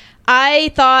 Like,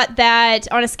 I thought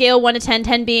that on a scale 1 to 10,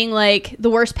 10 being like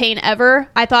the worst pain ever,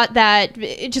 I thought that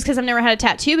just because I've never had a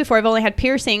tattoo before, I've only had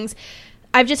piercings.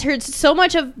 I've just heard so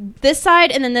much of this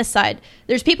side and then this side.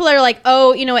 There's people that are like,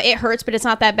 oh, you know, it hurts, but it's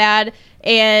not that bad.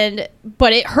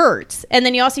 But it hurts. And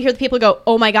then you also hear the people go,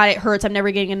 oh my God, it hurts. I'm never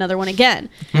getting another one again.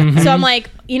 So I'm like,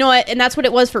 you know what? And that's what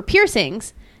it was for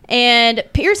piercings. And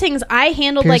piercings, I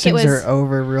handled Piercings like it was are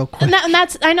over real quick. and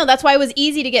that's I know that's why it was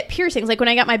easy to get piercings. Like when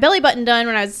I got my belly button done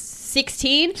when I was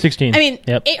 16. 16. I mean,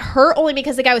 Yep. it hurt only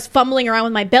because the guy was fumbling around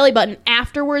with my belly button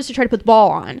afterwards to try to put the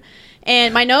ball on.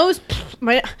 And my nose,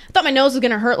 I thought my nose was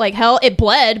gonna hurt like hell. It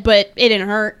bled, but it didn't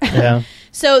hurt. Yeah.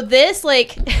 So this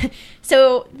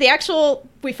so the actual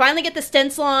we finally get the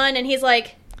stencil on, and he's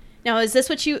like, now, is this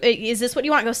what you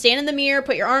want? Go stand in the mirror,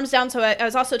 put your arms down. So I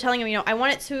was also telling him, you know, I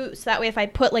want it to, so that way if I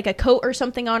put like a coat or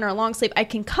something on or a long sleeve, I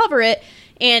can cover it.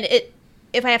 And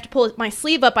if I have to pull my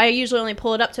sleeve up, I usually only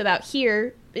pull it up to about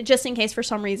here, just in case for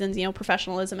some reasons, you know,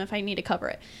 professionalism, if I need to cover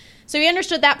it. So he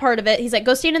understood that part of it. He's like,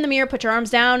 go stand in the mirror, put your arms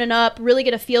down and up, really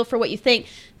get a feel for what you think.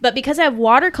 But because I have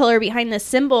watercolor behind this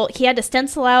symbol, he had to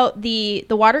stencil out the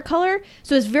watercolor.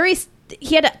 So it was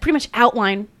he had to pretty much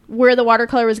outline where the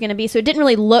watercolor was going to be, so it didn't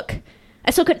really look,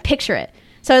 I still couldn't picture it.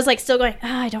 So I was like still going,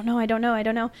 I don't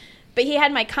know. But he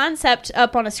had my concept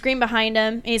up on a screen behind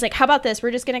him, and he's like, how about this?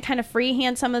 We're just going to kind of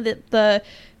freehand some of I'm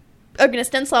going to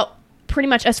stencil out pretty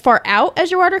much as far out as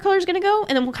your watercolor is going to go,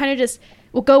 and then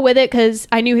we'll go with it, because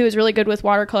I knew he was really good with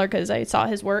watercolor because I saw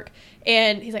his work.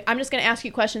 And he's like, I'm just going to ask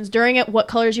you questions during it, what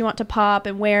colors you want to pop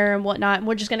and where and whatnot, and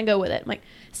we're just going to go with it. I'm like,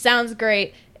 sounds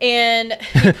great. And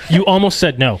You almost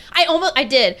said no. I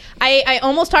did. I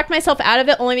almost talked myself out of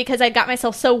it, only because I got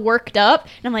myself so worked up,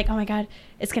 and I'm like, oh my God,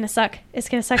 it's gonna suck.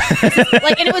 Like,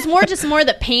 and it was more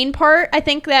the pain part. I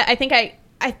think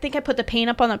I put the pain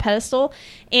up on the pedestal,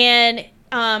 and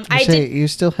You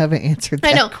still haven't answered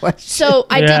that I know. question. So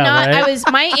I did Yeah, not. right? I was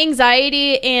my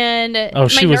anxiety and Oh, my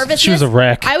she nervousness. was a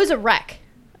wreck. I was a wreck.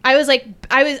 I was like,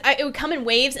 it would come in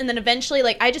waves, and then eventually,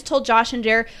 like, I just told Josh and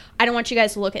Jer, I don't want you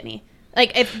guys to look at me.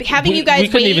 Like, if having you guys we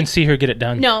couldn't wait, even see her get it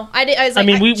done. No, I did. I was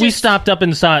like, we stopped up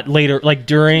and saw it later, like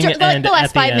during like and the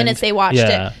last at 5 the minutes end. they watched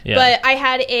Yeah, it. yeah. But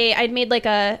I'd made like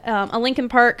a Linkin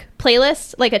Park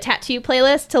playlist, like a tattoo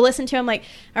playlist to listen to. I'm like,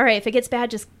 all right, if it gets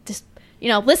bad, just you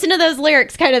know, listen to those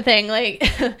lyrics, kind of thing. Like,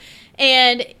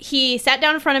 and he sat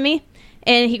down in front of me,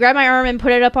 and he grabbed my arm and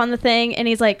put it up on the thing, and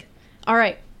he's like, all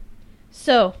right,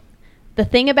 so the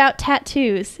thing about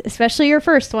tattoos, especially your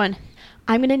first one,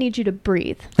 I'm going to need you to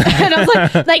breathe. And I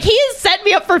was like, he has set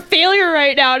me up for failure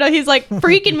right now. No, he's like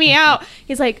freaking me out.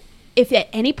 He's like, if at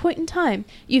any point in time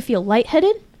you feel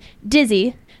lightheaded,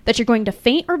 dizzy, that you're going to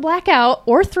faint or black out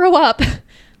or throw up,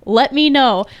 let me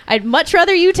know. I'd much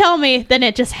rather you tell me than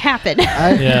it just happened.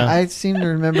 I seem to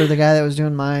remember the guy that was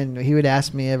doing mine. He would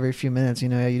ask me every few minutes, you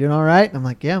know, you doing all right? And I'm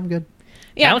like, yeah, I'm good.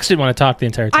 Yeah. Alex didn't want to talk the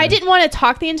entire time. I didn't want to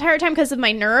talk the entire time because of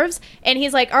my nerves. And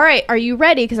he's like, all right, are you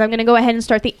ready? Because I'm going to go ahead and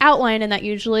start the outline. And that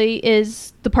usually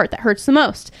is the part that hurts the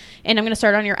most. And I'm going to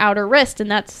start on your outer wrist. And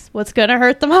that's what's going to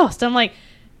hurt the most. I'm like,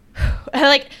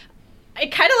 I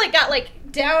kind of like got like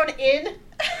down in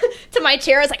to my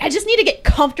chair. I was like, I just need to get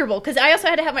comfortable. Because I also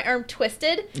had to have my arm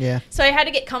twisted. Yeah. So I had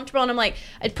to get comfortable. And I'm like,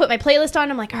 I'd put my playlist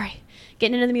on. I'm like, all right,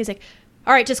 getting into the music.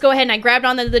 All right, just go ahead. And I grabbed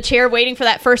onto the chair waiting for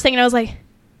that first thing. And I was like,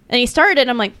 and he started,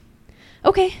 I'm like,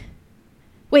 okay,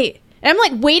 wait. And I'm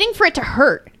like waiting for it to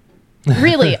hurt.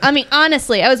 Really. I mean,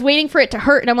 honestly, I was waiting for it to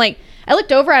hurt. And I'm like, I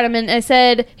looked over at him and I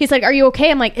said, he's like, are you okay?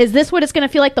 I'm like, is this what it's going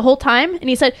to feel like the whole time? And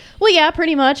he said, well, yeah,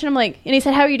 pretty much. And I'm like, and he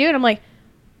said, how are you doing? I'm like,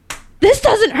 this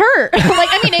doesn't hurt. Like,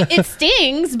 I mean, it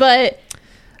stings, but.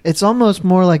 It's almost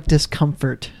more like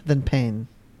discomfort than pain.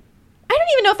 I don't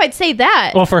even know if I'd say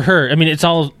that. Well, for her, I mean, it's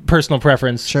all personal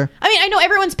preference. Sure. I mean, I know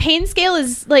everyone's pain scale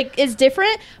is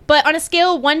different, but on a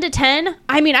scale 1 to 10,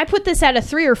 I mean, I put this at a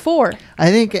 3 or 4. I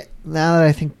think now that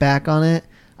I think back on it,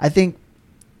 I think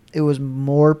it was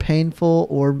more painful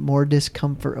or more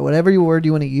discomfort, or whatever word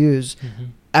you want to use,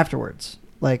 afterwards.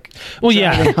 Like, Well,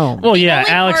 driving yeah. home. Well, yeah.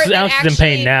 only part that Alex is in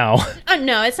pain now.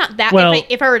 No, it's not that. Well,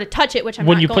 if I were to touch it, which I'm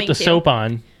when not you going put the to. soap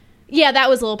on. Yeah, that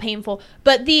was a little painful.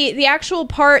 But the actual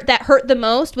part that hurt the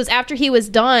most was after he was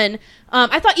done.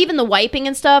 I thought even the wiping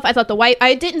and stuff,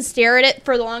 I didn't stare at it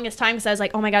for the longest time because I was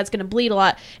like, oh my God, it's going to bleed a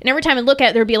lot. And every time I look at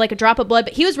it, there'd be like a drop of blood.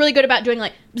 But he was really good about doing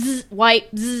like, bzz,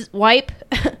 wipe, bzz, wipe.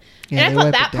 And Yeah, I they thought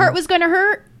wipe that it part down. was going to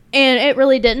hurt. And it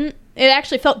really didn't. It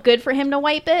actually felt good for him to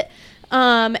wipe it.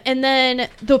 And then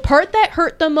the part that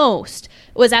hurt the most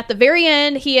was at the very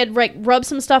end. He had like rubbed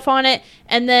some stuff on it,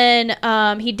 and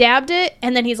then he dabbed it,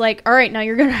 and then he's like, "All right, now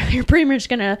you're pretty much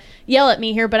gonna yell at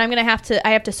me here, but I have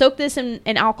to soak this in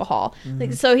alcohol."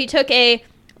 Like, so he took a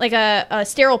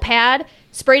sterile pad,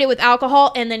 sprayed it with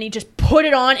alcohol, and then he just put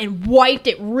it on and wiped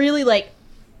it really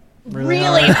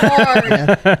really hard.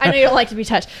 Yeah. I know you don't like to be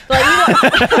touched, but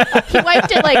like, he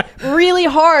wiped it like really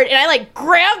hard, and I like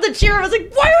grabbed the chair. I was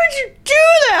like, "Why would you do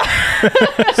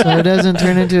that?" So it doesn't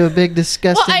turn into a big,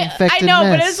 disgusting, I infected know,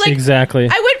 mess. but it's like Exactly.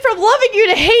 I went from loving you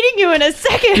to hating you in a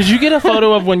second. Did you get a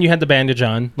photo of when you had the bandage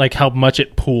on? Like how much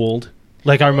it pooled?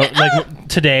 Like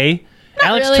today?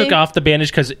 Alex really. took off the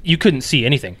bandage because you couldn't see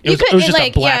anything. It You was, could it was just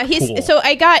like a black pool. So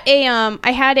I got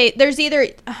there's either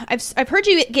I've heard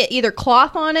you get either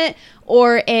cloth on it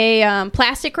or a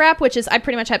plastic wrap, which is I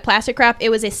pretty much had plastic wrap. It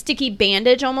was a sticky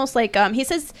bandage, almost like he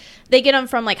says they get them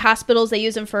from like hospitals. They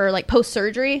use them for like post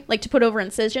surgery, like to put over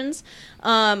incisions.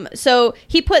 So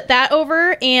he put that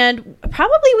over, and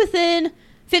probably within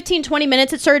 15-20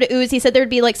 minutes it started to ooze. He said there'd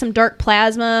be like some dark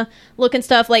plasma looking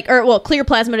stuff, clear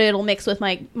plasma, but it'll mix with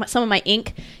some of my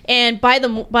ink. And by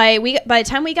the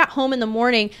time we got home in the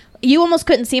morning, you almost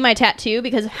couldn't see my tattoo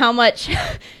because of how much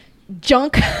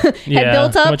junk had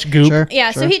built up. Much goop. Sure.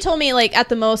 Yeah, so he told me like at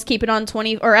the most keep it on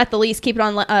 20, or at the least keep it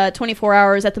on 24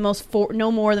 hours, at the most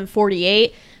no more than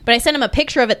 48. But I sent him a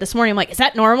picture of it this morning. I'm like, is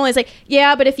that normal? He's like,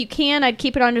 yeah, but if you can, I'd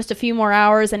keep it on just a few more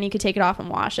hours, and you could take it off and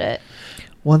wash it.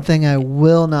 One thing I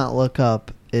will not look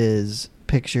up is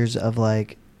pictures of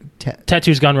like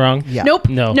Tattoos gone wrong. yeah. Nope.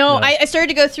 No. I started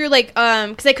to go through like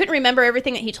because I couldn't remember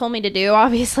everything that he told me to do,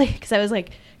 obviously, because I was like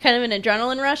kind of an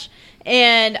adrenaline rush.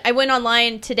 And I went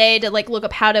online today to like look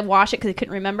up how to wash it because I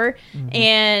couldn't remember.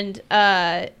 And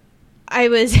I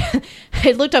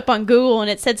looked up on Google, and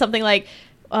it said something like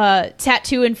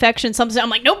tattoo infection, something. I'm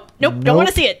like, nope, don't want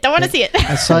to see it. Don't want to see it.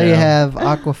 I saw you Yeah. have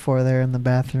Aquaphor there in the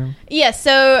bathroom. Yeah,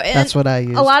 so That's what I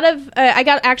used. a lot of I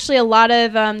got actually a lot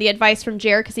of the advice from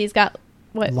Jared because he's got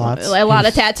Lots. a lot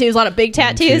of tattoos, a lot of big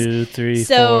tattoos. 1, 2, 3,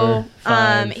 So 4,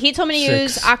 5, he told me to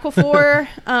 6. use Aquaphor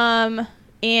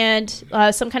and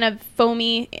some kind of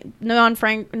foamy,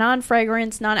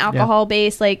 non-fragrance, non-alcohol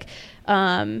based like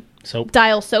Soap.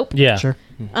 dial soap. Yeah. Sure.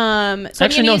 So I'm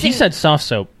Actually, no. He using- said soft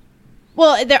soap.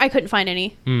 Well, I couldn't find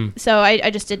any, Mm. so I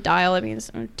just did dial. I mean, it's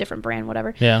a different brand,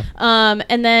 whatever. Yeah.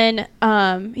 And then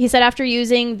he said after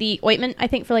using the ointment, I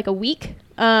think for like a week,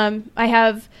 I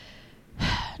have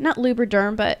not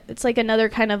Lubriderm, but it's like another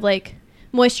kind of like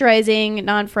moisturizing,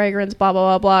 non-fragrance, blah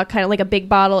blah blah blah, kind of like a big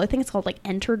bottle. I think it's called like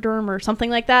Enterderm or something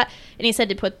like that. And he said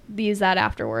to use that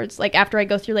afterwards, like after I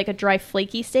go through like a dry,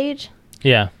 flaky stage.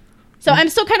 Yeah. So I'm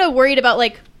still kind of worried about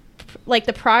like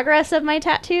the progress of my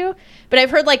tattoo, but I've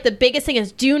heard like the biggest thing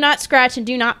is do not scratch and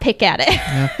do not pick at it.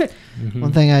 Yeah. Mm-hmm.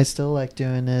 One thing I still like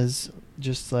doing is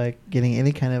just like getting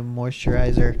any kind of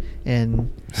moisturizer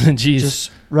and Jeez.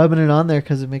 just rubbing it on there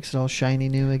because it makes it all shiny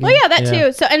new again. Well, yeah, that Yeah.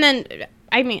 too. So, and then,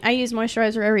 I mean, I use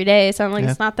moisturizer every day, so I'm like,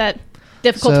 Yeah. it's not that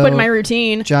difficult to put in my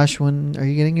routine. Josh, when are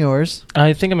you getting yours?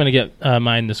 I think I'm going to get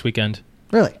mine this weekend.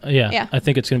 Really? Yeah. I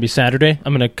think it's going to be Saturday.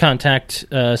 I'm going to contact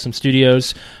some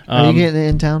studios. Are you getting it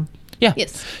in town? Yeah.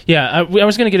 Yes. Yeah. I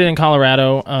was going to get it in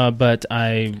Colorado, but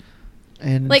I.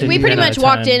 And Like, Didn't we get pretty out much of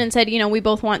walked time. in and said, we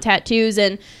both want tattoos,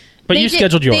 and But they you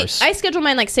scheduled yours. I scheduled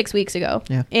mine like 6 weeks ago.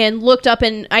 Yeah. And looked up,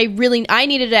 and I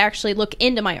needed to actually look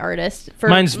into my artist for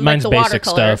mine's the basic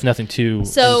watercolor stuff, nothing too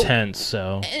So- intense.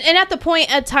 So And at the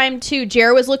point at time too,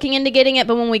 Jared was looking into getting it,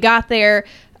 but when we got there,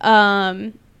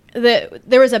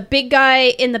 there was a big guy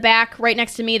in the back right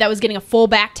next to me that was getting a full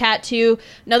back tattoo.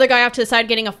 Another guy off to the side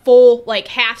getting a full like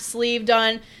half sleeve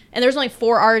done. And there's only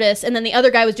 4 artists, and then the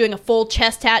other guy was doing a full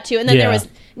chest tattoo, and then there Yeah. was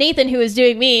Nathan who was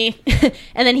doing me,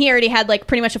 and then he already had like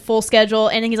pretty much a full schedule,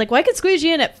 and then he's like, "Well, I could squeeze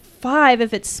you in at 5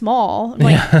 if it's small." I'm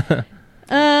like,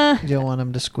 you don't want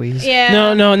them to squeeze.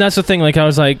 yeah. no, and that's the thing. Like I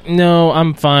was like, no,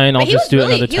 I'm fine. I'll But just do it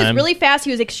another he was time. really fast.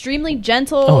 He was extremely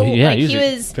gentle. Oh yeah, like, he he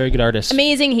was was a very good artist.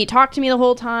 amazing. He talked to me the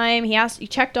whole time. He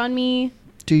checked on me.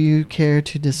 Do you care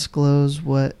to disclose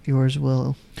what yours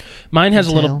will? Mine has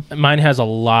Detail. Mine has a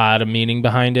lot of meaning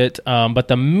behind it. But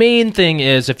the main thing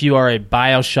is, if you are a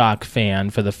BioShock fan,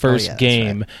 for the first that's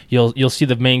game, right. you'll see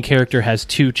the main character has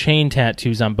 2 chain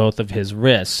tattoos on both of his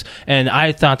wrists, and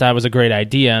I thought that was a great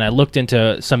idea. And I looked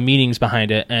into some meanings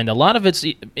behind it, and a lot of it's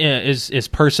is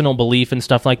personal belief and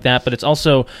stuff like that. But it's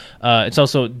also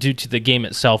due to the game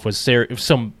itself.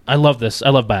 I love this. I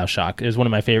love BioShock. It was one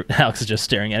of my favorite. Alex is just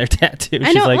staring at her tattoo.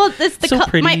 I know. She's like, Well, it's the so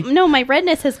pretty. my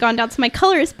redness has gone down, so my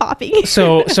color is popping.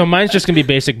 So mine's just gonna be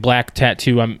basic black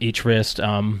tattoo on each wrist.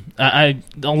 A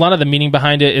lot of the meaning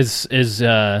behind it is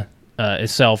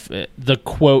itself. The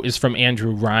quote is from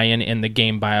Andrew Ryan in the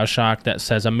game BioShock that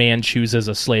says, "A man chooses,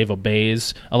 a slave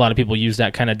obeys." A lot of people use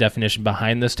that kind of definition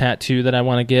behind this tattoo that I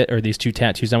want to get, or these 2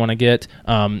 tattoos I want to get.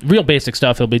 Real basic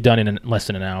stuff. It'll be done in less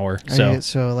than an hour.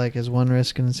 So like, is one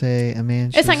wrist going to say a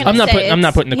man? It's not chooses- gonna I'm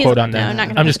not putting the he's- quote on no, there. I'm not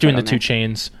gonna I'm put just the doing the quote 2 on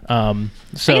chains. I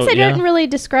guess I didn't really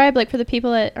describe, like, for the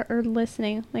people that are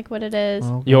listening, like, what it is.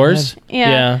 Well, go Yours? ahead.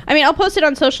 Yeah. I mean, I'll post it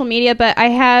on social media, but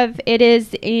it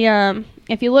is a,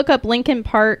 if you look up Lincoln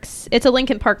Park's, it's a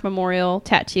Lincoln Park Memorial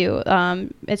tattoo.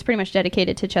 It's pretty much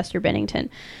dedicated to Chester Bennington.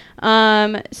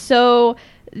 So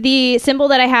the symbol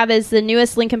that I have is the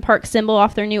newest Lincoln Park symbol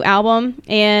off their new album,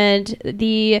 and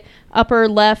the upper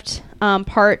left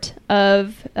part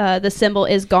of the symbol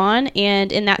is gone,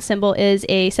 and in that symbol is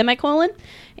a semicolon,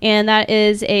 and that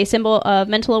is a symbol of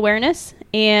mental awareness,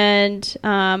 and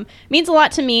means a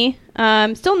lot to me.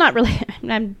 Still not really,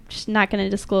 I'm just not going to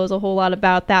disclose a whole lot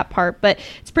about that part, but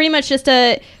it's pretty much just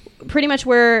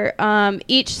where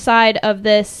each side of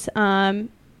this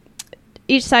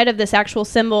actual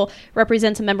symbol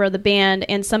represents a member of the band,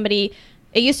 and somebody,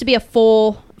 it used to be a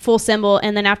full symbol,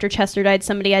 and then after Chester died,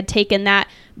 somebody had taken that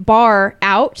bar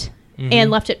out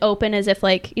and left it open as if,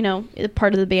 like, you know,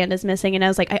 part of the band is missing. And I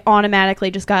was like, I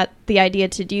automatically just got the idea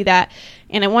to do that,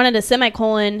 and I wanted a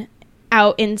semicolon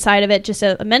out inside of it, just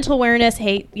a mental awareness.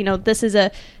 Hey, you know,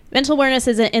 mental awareness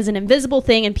is an invisible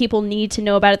thing, and people need to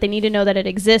know about it. They need to know that it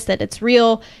exists, that it's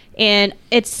real, and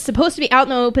it's supposed to be out in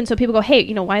the open, so people go, hey,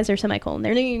 you know, why is there a semicolon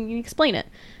there? Then you can explain it.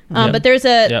 But there was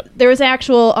an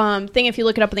actual thing, if you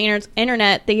look it up on the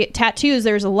internet, the tattoos,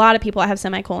 there's a lot of people that have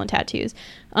semicolon tattoos.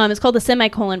 It's called the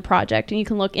Semicolon Project, and you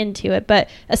can look into it. But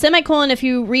a semicolon, if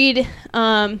you read...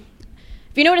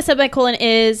 if you know what a semicolon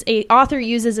is, a author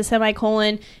uses a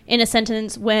semicolon in a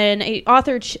sentence when a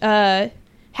author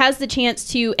has the chance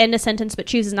to end a sentence but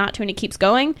chooses not to, and it keeps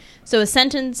going. So a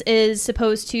sentence is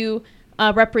supposed to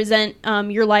represent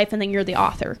your life, and then you're the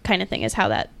author, kind of thing, is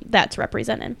how that's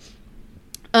represented.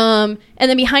 And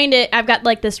then behind it, I've got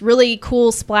like this really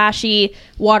cool splashy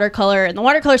watercolor, and the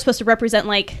watercolor is supposed to represent,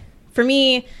 like, for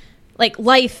me, like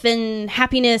life and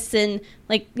happiness, and,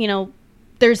 like, you know,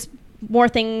 there's more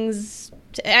things.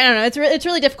 I don't know. It's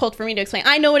really difficult for me to explain.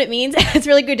 I know what it means. It's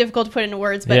really good, difficult to put into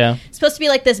words, but it's supposed to be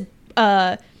like this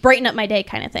brighten up my day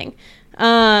kind of thing.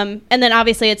 And then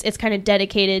obviously it's kind of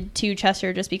dedicated to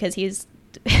Chester, just because he's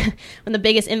one of the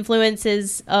biggest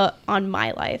influences on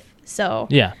my life. So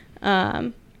yeah.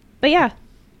 But yeah,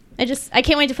 I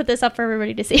can't wait to put this up for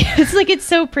everybody to see. It's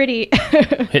so pretty.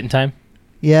 Hitting time.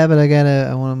 Yeah, but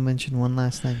I want to mention one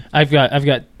last thing. I've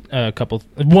got a couple.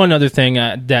 One other thing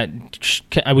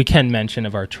that we can mention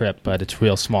of our trip, but it's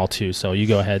real small too. So you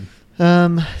go ahead.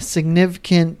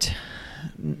 Significant,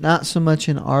 not so much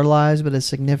in our lives, but a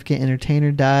significant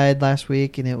entertainer died last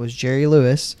week, and it was Jerry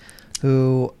Lewis,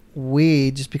 who we,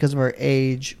 just because of our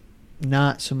age,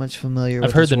 not so much familiar with.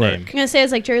 I've heard his the work. name. I'm gonna say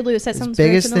it's like Jerry Lewis. That His sounds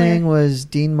very biggest familiar. thing was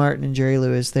Dean Martin and Jerry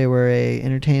Lewis. They were a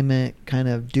entertainment kind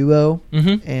of duo,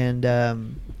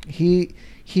 and he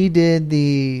did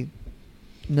the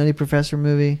Nutty Professor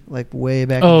movie, like way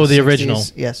back. Oh, in the 60s. original.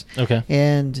 Yes. Okay.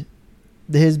 And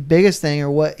his biggest thing, or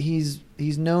what he's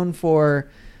known for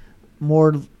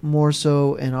more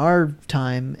so in our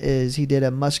time, is he did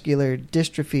a muscular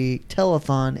dystrophy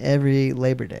telethon every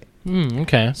Labor Day.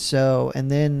 Okay. So,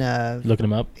 and then Looking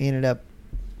him up. he ended up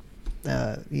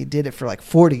he did it for like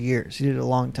 40 years. He did it a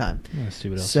long time. Let's see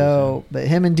what else. So, but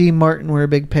him and Dean Martin were a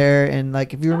big pair, and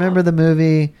like if you remember the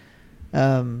movie,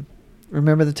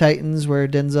 Remember the Titans, where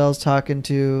Denzel's talking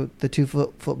to the two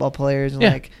football players, and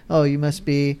like, oh, you must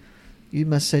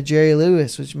say Jerry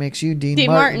Lewis, which makes you Dean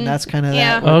Martin. That's kind of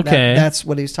that. Okay. That's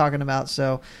what he's talking about.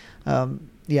 So,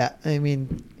 yeah, I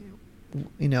mean,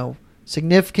 you know,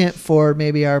 significant for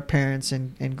maybe our parents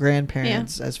and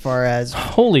grandparents as far as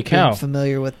holy cow, being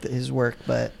familiar with his work.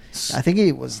 But I think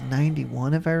he was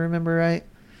 91, if I remember right.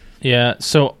 Yeah.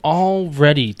 So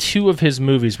already 2 of his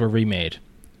movies were remade.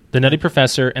 The Nutty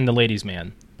Professor and The Ladies'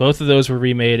 Man. Both of those were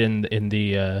remade in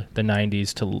the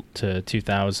 90s to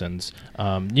 2000s.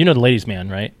 You know The Ladies' Man,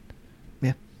 right?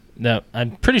 Yeah. No,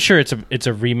 I'm pretty sure it's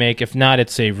a remake. If not,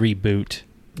 it's a reboot.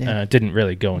 Yeah. It didn't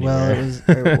really go anywhere.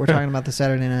 Well, we're talking about the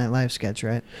Saturday Night Live sketch,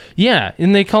 right? Yeah,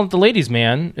 and they call it The Ladies'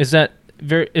 Man. Is that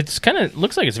very? It's kind of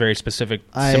looks like it's very specific,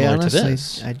 similar to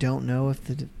this. I don't know if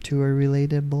the two are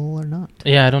relatable or not.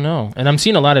 Yeah, I don't know. And I'm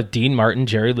seeing a lot of Dean Martin,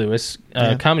 Jerry Lewis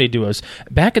comedy duos.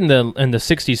 Back in the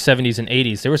 60s, 70s, and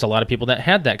 80s, there was a lot of people that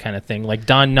had that kind of thing, like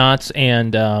Don Knotts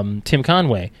and Tim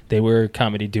Conway. They were a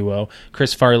comedy duo.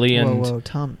 Chris Farley and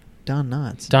Don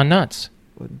Knotts. Don Knotts.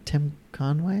 Tim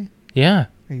Conway? Yeah.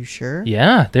 Are you sure?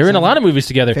 Yeah, they were in a lot of movies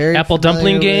together. Very Apple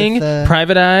Dumpling Gang, with,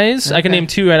 Private Eyes. okay. I can name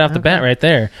two right off the bat right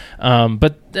there. And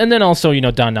then also,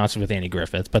 Don Knotts with Andy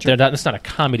Griffith, but that's not a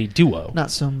comedy duo.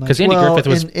 Not so much. 'Cause Andy Griffith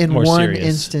was in more one serious.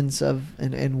 instance of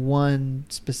in one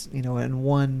in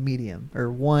one medium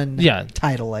or one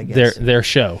title, I guess. Their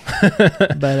show.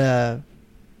 But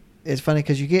it's funny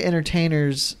because you get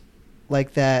entertainers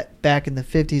like that back in the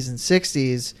 50s and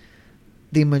 60s.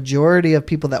 The majority of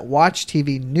people that watch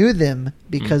TV knew them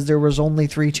because there was only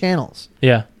 3 channels.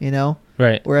 Yeah. Right.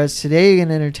 Whereas Whereas today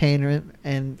in entertainment,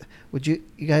 and you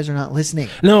guys are not listening.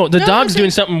 No, the dog's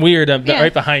doing something weird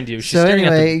right behind you. She's staring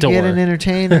at the door. You get an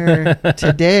entertainer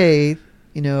today,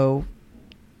 and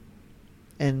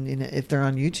if they're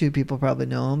on YouTube, people probably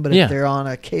know them. But if they're on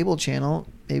a cable channel,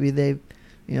 maybe they,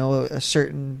 a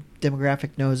certain demographic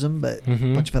knows them, but a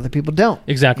bunch of other people don't.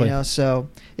 Exactly. So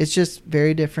it's just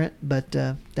very different. But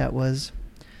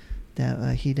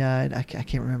he died. I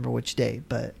can't remember which day,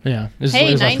 but yeah.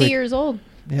 Hey, 90 years old.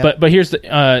 Yeah. But here's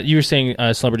the you were saying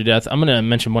celebrity death. I'm going to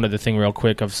mention one other thing real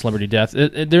quick of celebrity death.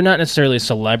 They're not necessarily a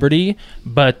celebrity,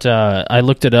 but I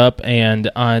looked it up, and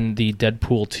on the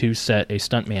Deadpool 2 set, a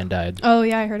stuntman died. Oh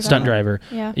yeah, I heard about stunt that. driver.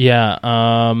 Yeah.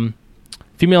 Yeah.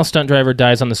 Female stunt driver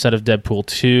dies on the set of Deadpool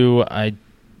 2.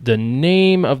 The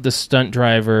name of the stunt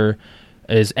driver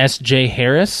is S.J.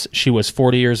 Harris. She was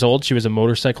 40 years old. She was a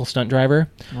motorcycle stunt driver.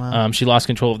 Wow. She lost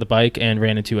control of the bike and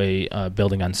ran into a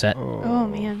building on set. Oh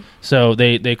man. So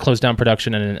they closed down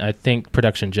production, and I think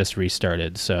production just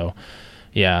restarted. So,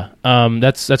 yeah,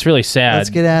 that's really sad. Let's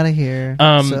get out of here.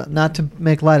 So, not to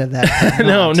make light of that.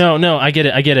 No. I get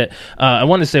it. I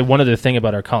wanted to say one other thing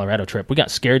about our Colorado trip. We got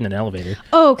scared in an elevator.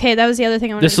 Oh, okay. That was the other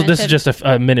thing I wanted to mention. This is just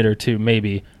a minute or two,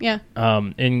 maybe. Yeah.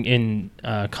 In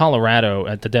Colorado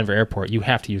at the Denver airport, you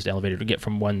have to use the elevator to get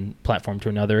from one platform to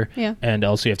another. Yeah. And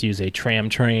also you have to use a tram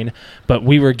train. But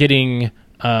we were getting.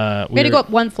 We had to go up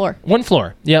one floor. One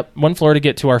floor. Yep, one floor to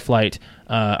get to our flight.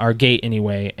 Our gate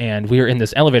anyway, and we were in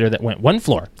this elevator that went one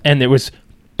floor, and it was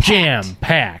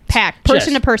jam-packed.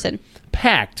 Person to person.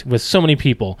 Packed with so many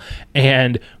people,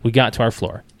 and we got to our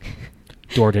floor.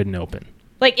 Door didn't open.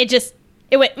 Like, it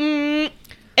went, and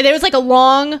there was like a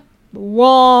long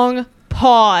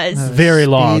pause. Very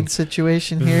long. Speed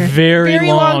situation here.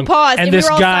 Very long pause, And and we this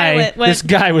were all guy, silent. this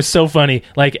guy was so funny.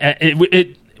 Like,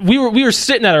 we were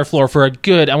sitting at our floor for a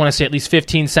good, I want to say at least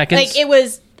 15 seconds. Like, it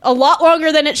was a lot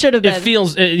longer than it should have been. It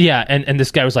feels, and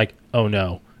this guy was like, oh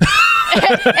no.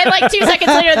 And like 2 seconds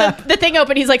later, the thing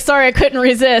opened. He's like, "Sorry, I couldn't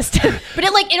resist." But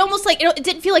it almost like it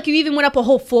didn't feel like you even went up a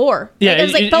whole floor. Yeah, it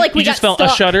was like felt like we you just got felt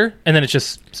stuck. a shudder, and then it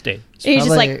just stayed. And he's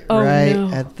just like, "Oh right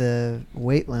no!" at the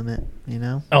weight limit,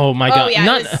 Oh my god! yeah,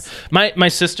 Not it was-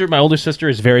 my older sister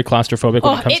is very claustrophobic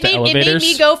when it comes to elevators. It made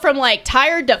me go from like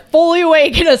tired to fully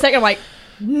awake in a second. I'm like,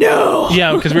 no.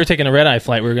 Yeah, because we were taking a red eye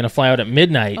flight. We were going to fly out at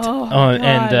midnight. Oh, God.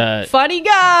 And funny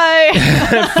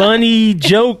guy. funny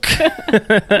joke.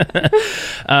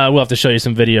 We'll have to show you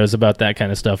some videos about that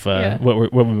kind of stuff.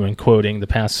 What we've been quoting the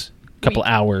past couple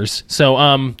hours.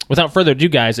 So without further ado,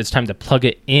 guys, it's time to plug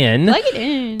it in. Plug it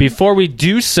in. Before we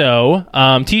do so,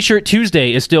 T-Shirt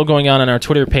Tuesday is still going on our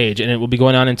Twitter page, and it will be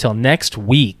going on until next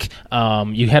week.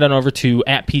 You head on over to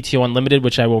 @PTO Unlimited,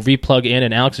 which I will replug in,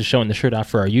 and Alex is showing the shirt off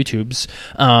for our YouTubes.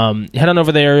 Head on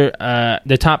over there.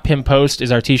 The top pin post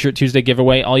is our T-Shirt Tuesday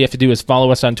giveaway. All you have to do is follow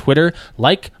us on Twitter,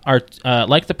 like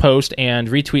the post, and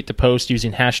retweet the post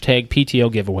using hashtag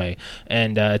PTO giveaway.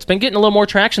 And it's been getting a little more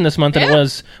traction this month than it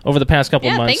was over the past couple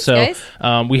of months. Thanks,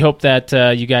 so we hope that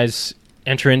you guys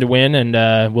enter in to win,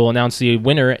 and we'll announce the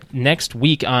winner next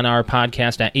week on our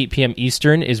podcast at 8 p.m.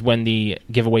 Eastern is when the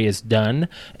giveaway is done,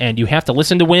 and you have to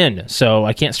listen to win, so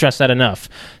I can't stress that enough.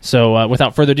 So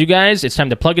without further ado, guys, it's time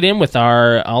to plug it in with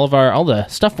all the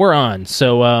stuff we're on.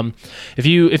 So if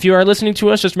you are listening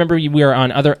to us, just remember we are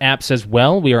on other apps as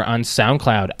well. We are on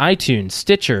SoundCloud, iTunes,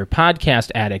 Stitcher, Podcast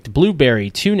Addict,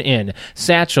 Blueberry, TuneIn,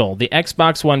 Satchel, the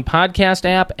Xbox One podcast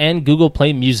app, and Google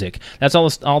Play Music. That's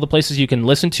all the places you can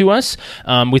listen to us.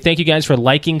 We thank you guys for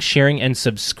liking, sharing, and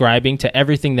subscribing to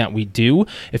everything that we do.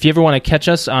 If you ever want to catch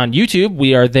us on YouTube,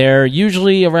 we are there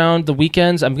usually around the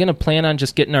weekends. I'm going to plan on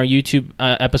just getting our YouTube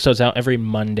episodes out every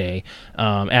Monday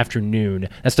afternoon.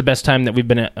 That's the best time that we've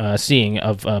been seeing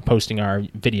of posting our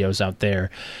videos out there.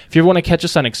 If you ever want to catch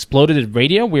us on Exploded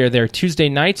Radio, we are there Tuesday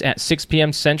nights at 6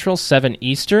 p.m. Central, 7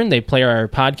 Eastern. They play our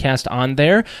podcast on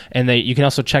there, and you can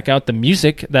also check out the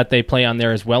music that they play on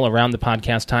there as well around the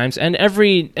podcast times. And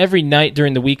every night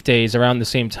during the weekdays around the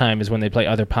same time is when they play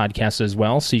other podcasts as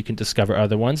well, so you can discover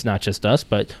other ones, not just us,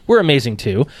 but we're amazing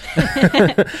too.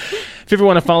 If you ever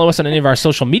want to follow us on any of our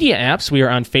social media apps, we are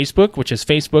on Facebook, which is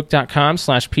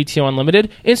facebook.com/PTO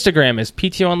Unlimited. Instagram is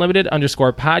PTO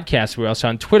Unlimited_podcast. We're also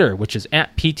on Twitter, which is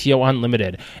 @PTO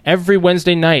Unlimited. Every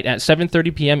Wednesday night at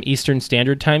 7:30 p.m. Eastern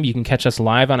Standard Time, you can catch us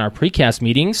live on our precast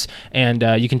meetings, and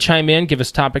you can chime in, give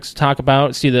us topics to talk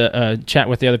about, see the chat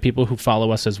with the other people who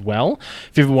follow us as well.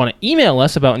 If you ever want to email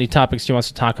us about any topics you want us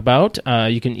to talk about,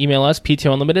 you can email us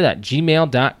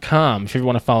ptounlimited@gmail.com. If you ever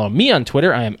want to follow me on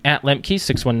Twitter, I am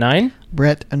 @Lemke619.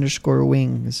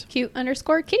 Brett_Wings.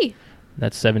 Cute_Kitty.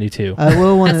 That's 72. I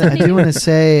do want to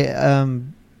say,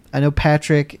 I know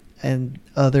Patrick and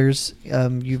others,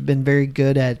 you've been very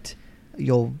good at,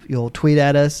 you'll tweet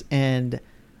at us, and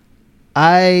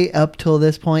I, up till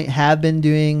this point, have been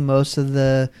doing most of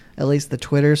at least the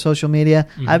Twitter social media.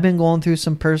 Mm-hmm. I've been going through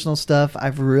some personal stuff.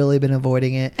 I've really been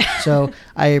avoiding it. So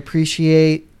I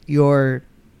appreciate your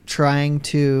trying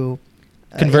to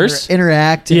converse,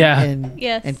 interact,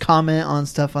 yes. and comment on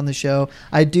stuff on the show.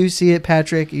 I do see it,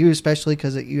 Patrick. You especially,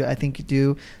 because I think you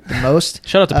do the most.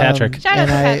 Shout out to Patrick. Shout out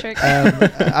to Patrick.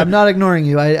 I'm not ignoring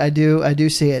you. I do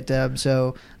see it.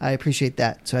 So I appreciate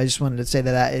that. So I just wanted to say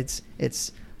that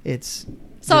it's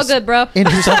all good, bro.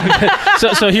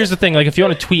 So here's the thing. Like, if you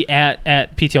want to tweet at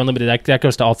PTO Unlimited, that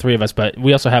goes to all three of us. But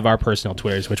we also have our personal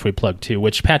Twitters, which we plug too,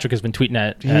 which Patrick has been tweeting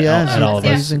at all of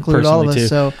us. He's included all of us. Too.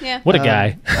 So what a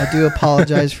guy. I do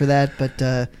apologize for that, but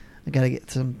I got to get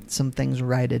some things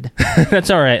righted. That's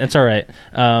all right.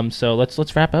 So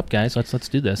let's wrap up, guys. Let's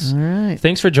do this. All right.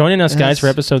 Thanks for joining us, guys, for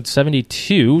episode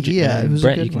 72. Yeah, it was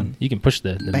Brett, a good one. You can push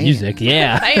the music.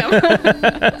 Yeah.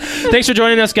 Bam. Thanks for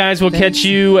joining us, guys. We'll catch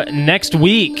you next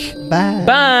week. Bye.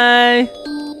 Bye.